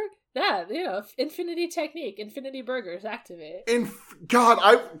many burgers. Yeah, Infinity Technique, Infinity Burgers, activate. God,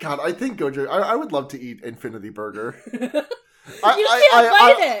 I think Gojo, I would love to eat Infinity Burger. You can't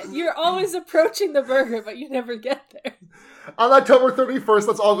bite it. You're always approaching the burger, but you never get there. On October 31st,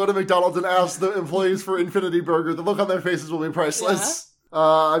 let's all go to McDonald's and ask the employees for Infinity Burger. The look on their faces will be priceless. Yeah.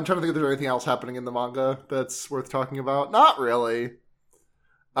 I'm trying to think if there's anything else happening in the manga that's worth talking about. Not really.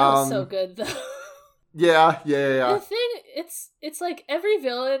 That was so good, though. Yeah. The thing, it's like every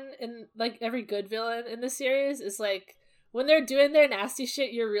villain and like every good villain in the series is like, when they're doing their nasty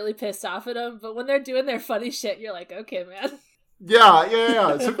shit, you're really pissed off at them. But when they're doing their funny shit, you're like, okay, man.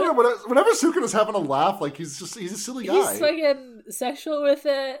 Yeah. Sukuna, whenever Sukuna's having a laugh, like, he's a silly guy. He's fucking sexual with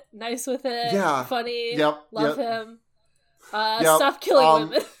it, nice with it, funny, love him. Stop killing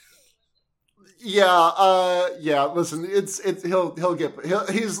women. Listen,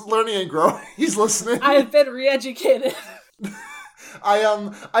 he's learning and growing. He's listening. I've been re-educated. I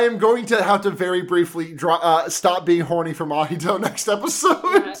am going to have to very briefly stop being horny for Mahito next episode.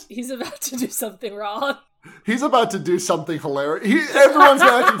 Yeah, he's about to do something wrong. He's about to do something hilarious. Everyone's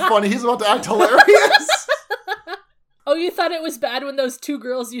acting funny. He's about to act hilarious. Oh, you thought it was bad when those 2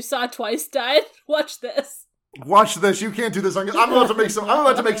 girls you saw twice died? Watch this. Watch this. You can't do this. I'm about to make some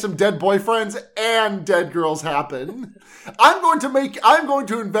dead boyfriends and dead girls happen. I'm going to make a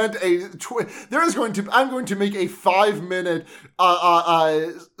 5-minute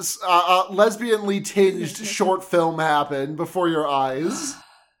lesbianly tinged short film happen before your eyes.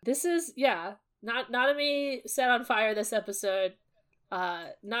 This is Nanami set on fire this episode.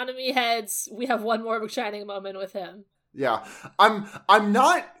 Nanami heads. We have one more shining moment with him. Yeah. I'm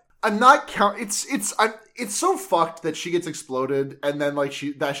not it's so fucked that she gets exploded and then like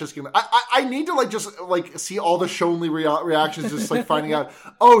that's just gonna I need to just see all the Shonly reactions just like finding out,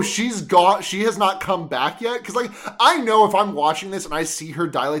 oh, she's gone, she has not come back yet, because like I know if I'm watching this and I see her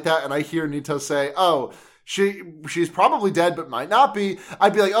die like that and I hear Nito say, oh, she's probably dead but might not be,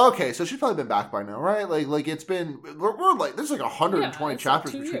 I'd be like, oh, okay, so she's probably been back by now, right? Like it's been, we're like, there's like 120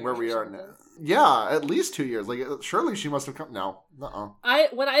 chapters like between where we are now. Yeah, at least 2 years. Like, surely she must have come. No.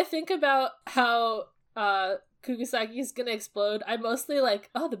 When I think about how Kugisaki is gonna explode, I'm mostly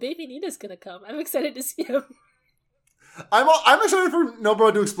like, oh, the baby Nina's gonna come. I'm excited to see him. I'm excited for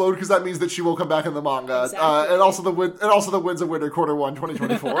Nobara to explode because that means that she will come back in the manga. Exactly. And also the Winds of Winter Q1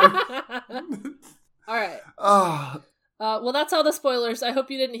 2024. All right. Well, that's all the spoilers. I hope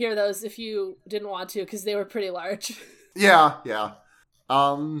you didn't hear those if you didn't want to, because they were pretty large. Yeah.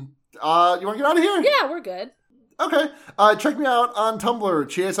 You want to get out of here? Yeah, we're good. Okay. Check me out on Tumblr,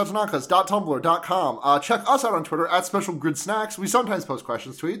 chiesatanakas.tumblr.com. Check us out on Twitter, @SpecialGridSnacks. We sometimes post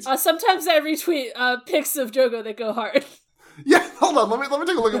questions, tweets. Sometimes I retweet pics of Jogo that go hard. Yeah, hold on. Let me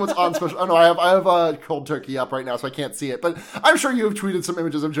take a look at what's on Special. Oh no, I have Cold Turkey up right now, so I can't see it. But I'm sure you have tweeted some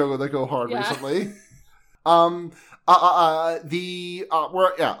images of Jogo that go hard recently. Follow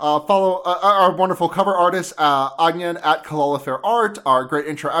our wonderful cover artist, Agnan @KalalaFairArt, our great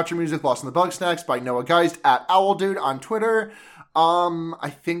intro outro music, Lost in the Bugsnax by Noah Geist @OwlDude on Twitter.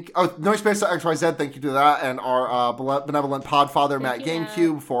 I think, Noisepace.xyz, thank you to that, and our benevolent podfather, Matt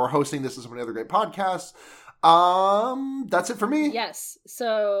GameCube, for hosting this and so many other great podcasts. That's it for me. Yes.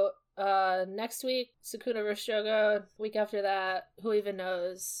 So, next week, Sukuna vs. Jogo. Week after that, who even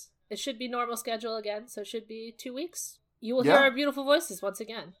knows? It should be normal schedule again, so it should be 2 weeks. You will hear our beautiful voices once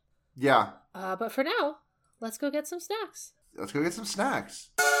again. Yeah. But for now, let's go get some snacks.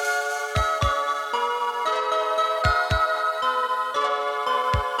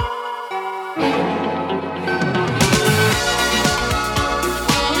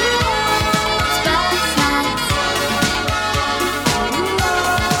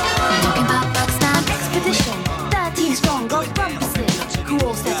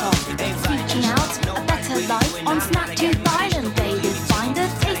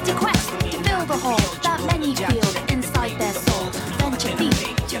 に行くよ